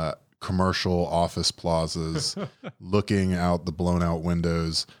commercial office plazas, looking out the blown out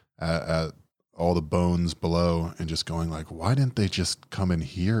windows at all the bones below and just going like, why didn't they just come in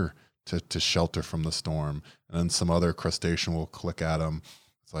here to shelter from the storm? And then some other crustacean will click at them.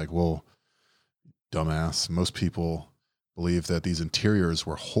 It's like, well, dumbass, most people believe that these interiors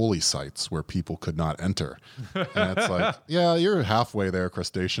were holy sites where people could not enter. And it's like, yeah, you're halfway there,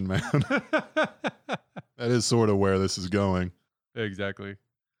 crustacean man. That is sort of where this is going. Exactly.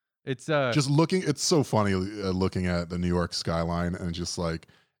 It's just looking, it's so funny looking at the New York skyline and just like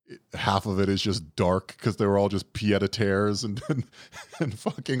half of it is just dark because they were all just pied-à-terres and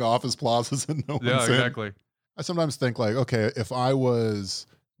fucking office plazas and no one's in. Exactly. I sometimes think like, okay, if I was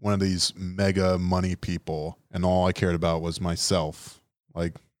one of these mega money people and all I cared about was myself,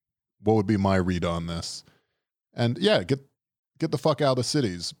 like what would be my read on this? And yeah, get the fuck out of the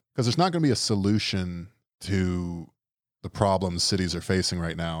cities, because there's not going to be a solution to the problems cities are facing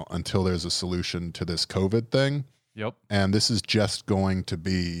right now until there's a solution to this COVID thing. Yep. And this is just going to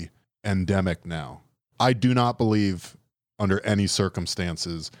be endemic now. I do not believe under any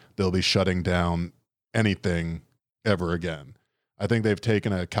circumstances they'll be shutting down anything ever again. I think they've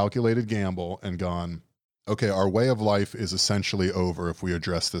taken a calculated gamble and gone, okay, our way of life is essentially over if we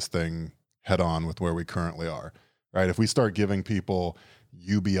address this thing head on with where we currently are, right? If we start giving people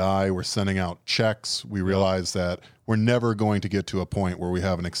UBI, we're sending out checks, we realize that we're never going to get to a point where we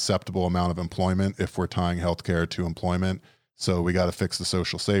have an acceptable amount of employment if we're tying healthcare to employment. So we got to fix the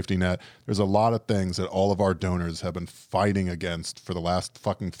social safety net. There's a lot of things that all of our donors have been fighting against for the last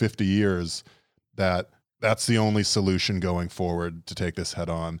fucking 50 years that's the only solution going forward to take this head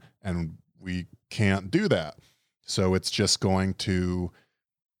on. And we can't do that. So it's just going to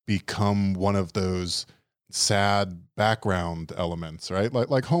become one of those sad background elements, right?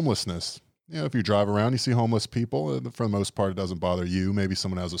 Like homelessness. You know, if you drive around, you see homeless people. For the most part, it doesn't bother you. Maybe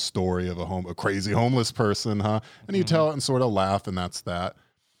someone has a story of a crazy homeless person, huh? And you tell it and sort of laugh, and that's that.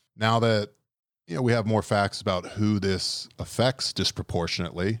 Now that, you know, we have more facts about who this affects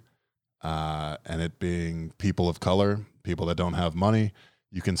disproportionately, and it being people of color, people that don't have money,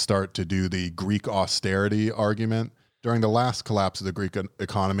 you can start to do the Greek austerity argument. During the last collapse of the Greek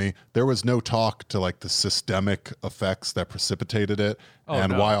economy, there was no talk to like the systemic effects that precipitated it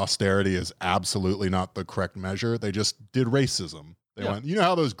why austerity is absolutely not the correct measure. They just did racism. They went, you know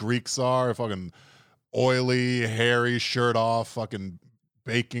how those Greeks are, fucking oily, hairy, shirt off, fucking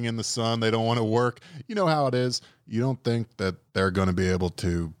baking in the sun. They don't want to work. You know how it is. You don't think that they're going to be able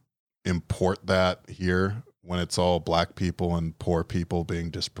to import that here when it's all black people and poor people being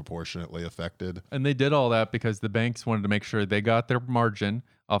disproportionately affected? And they did all that because the banks wanted to make sure they got their margin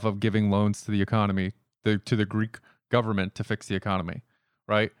off of giving loans to the economy, to the Greek government to fix the economy,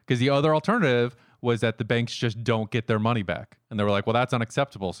 right? Because the other alternative was that the banks just don't get their money back. And they were like, well, that's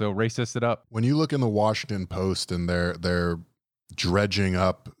unacceptable, so racist it up. When you look in the Washington Post and they're dredging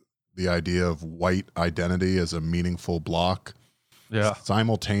up the idea of white identity as a meaningful block,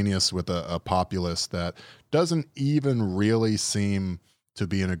 simultaneous with a populace that doesn't even really seem to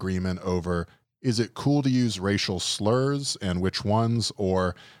be in agreement over, is it cool to use racial slurs and which ones,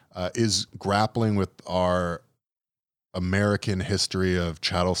 or is grappling with our American history of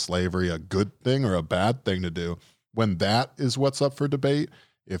chattel slavery a good thing or a bad thing to do? When that is what's up for debate,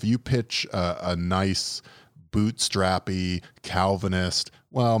 if you pitch a nice bootstrappy Calvinist,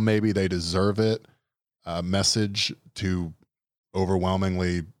 well, maybe they deserve it, message to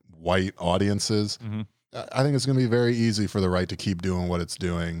overwhelmingly white audiences, I think it's going to be very easy for the right to keep doing what it's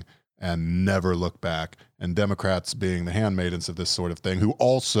doing and never look back. And Democrats being the handmaidens of this sort of thing, who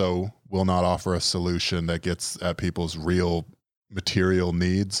also will not offer a solution that gets at people's real material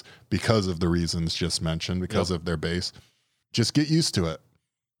needs because of the reasons just mentioned, because of their base. Just get used to it.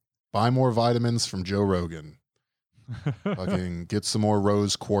 Buy more vitamins from Joe Rogan. Fucking get some more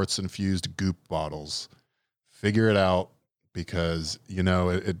rose quartz infused goop bottles. Figure it out. Because, you know,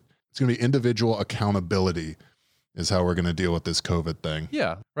 it's going to be individual accountability is how we're going to deal with this COVID thing.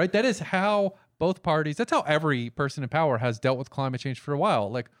 Yeah, right. That is how both parties, that's how every person in power has dealt with climate change for a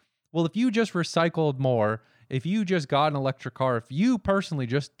while. Like, well, if you just recycled more, if you just got an electric car, if you personally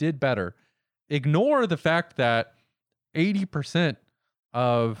just did better, ignore the fact that 80%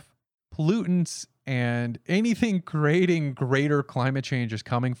 of pollutants and anything creating greater climate change is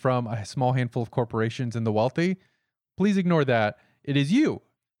coming from a small handful of corporations and the wealthy. Please ignore that. It is you.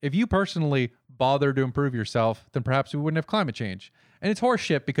 If you personally bother to improve yourself, then perhaps we wouldn't have climate change. And it's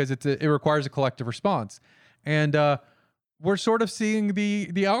horseshit because it requires a collective response. And we're sort of seeing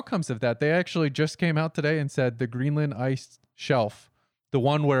the outcomes of that. They actually just came out today and said the Greenland ice shelf, the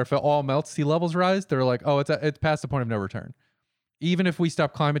one where if it all melts, sea levels rise, they're like, oh, it's past the point of no return. Even if we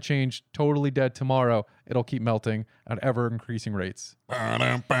stop climate change totally dead tomorrow, it'll keep melting at ever increasing rates. I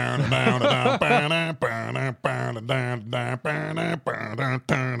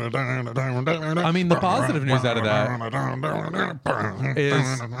mean, the positive news out of that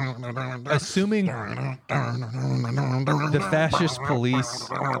is assuming the fascist police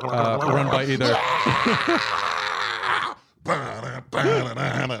run by either...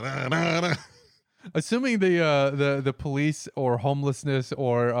 Assuming the police or homelessness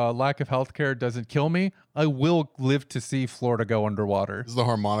or lack of health care doesn't kill me, I will live to see Florida go underwater. This is the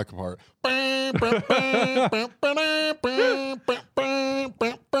harmonica part. I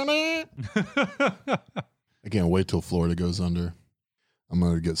can't wait till Florida goes under. I'm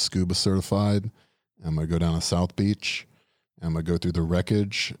going to get scuba certified. I'm going to go down to South Beach. I'm going to go through the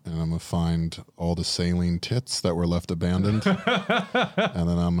wreckage, and I'm going to find all the saline tits that were left abandoned. And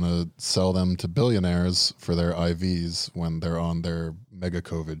then I'm going to sell them to billionaires for their IVs when they're on their mega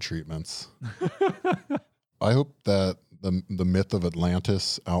COVID treatments. I hope that the myth of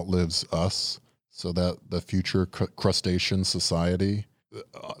Atlantis outlives us so that the future crustacean society,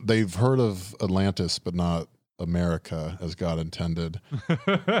 they've heard of Atlantis, but not America as God intended.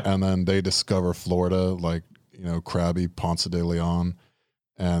 And then they discover Florida, like, you know, crabby Ponce de Leon,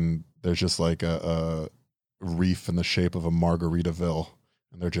 and there's just like a reef in the shape of a Margaritaville,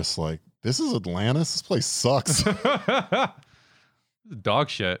 and they're just like, this is Atlantis? This place sucks. Dog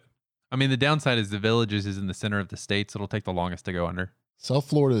shit. I mean, the downside is the villages is in the center of the state, so it'll take the longest to go under. South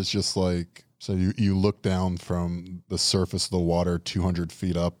Florida is just like, so you look down from the surface of the water 200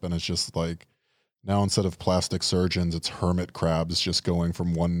 feet up, and it's just like, now instead of plastic surgeons, it's hermit crabs just going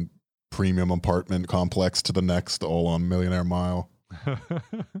from one premium apartment complex to the next, all on Millionaire Mile.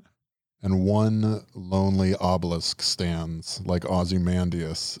 And one lonely obelisk stands like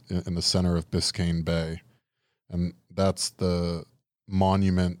Ozymandias in the center of Biscayne Bay. And that's the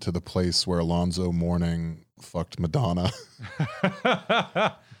monument to the place where Alonzo Mourning fucked Madonna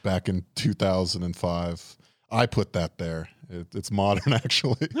back in 2005. I put that there. It's modern,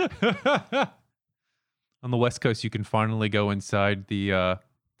 actually. On the West Coast, you can finally go inside the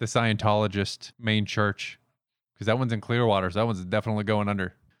Scientologist main church, because that one's in Clearwater, so that one's definitely going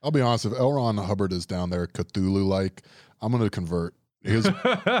under. I'll be honest, if L. Ron Hubbard is down there Cthulhu-like, I'm going to convert.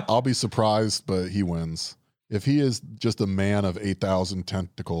 I'll be surprised, but he wins. If he is just a man of 8,000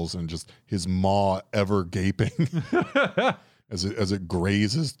 tentacles and just his maw ever gaping as it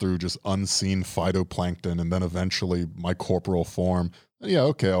grazes through just unseen phytoplankton and then eventually my corporal form, yeah,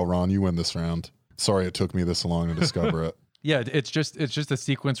 okay, L. Ron, you win this round. Sorry it took me this long to discover it. Yeah, it's just a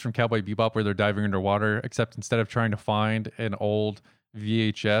sequence from Cowboy Bebop where they're diving underwater, except instead of trying to find an old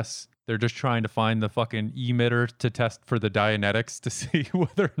VHS, they're just trying to find the fucking emitter to test for the Dianetics to see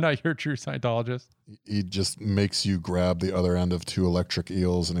whether or not you're a true Scientologist. He just makes you grab the other end of 2 electric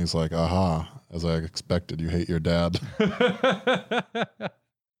eels, and he's like, aha, as I expected, you hate your dad.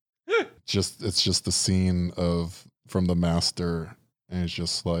 It's just the scene from The Master, and it's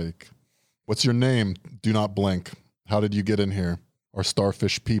just like, what's your name? Do not blink. How did you get in here? Are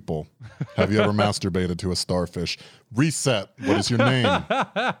starfish people? Have you ever masturbated to a starfish? Reset. What is your name? All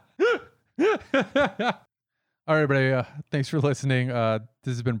right, everybody. Thanks for listening. This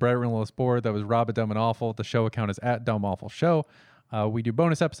has been Brett Relentless Board. That was Rob at Dumb and Awful. The show account is at Dumb Awful Show. We do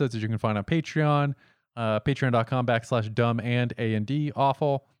bonus episodes that you can find on Patreon, patreon.com/dumb and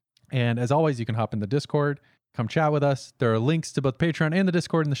awful. And as always, you can hop in the Discord, come chat with us. There are links to both Patreon and the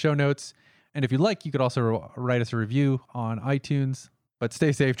Discord in the show notes. And if you'd like, you could also write us a review on iTunes. But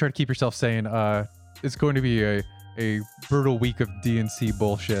stay safe. Try to keep yourself sane. It's going to be a brutal week of DNC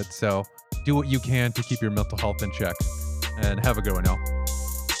bullshit. So do what you can to keep your mental health in check. And have a good one, y'all.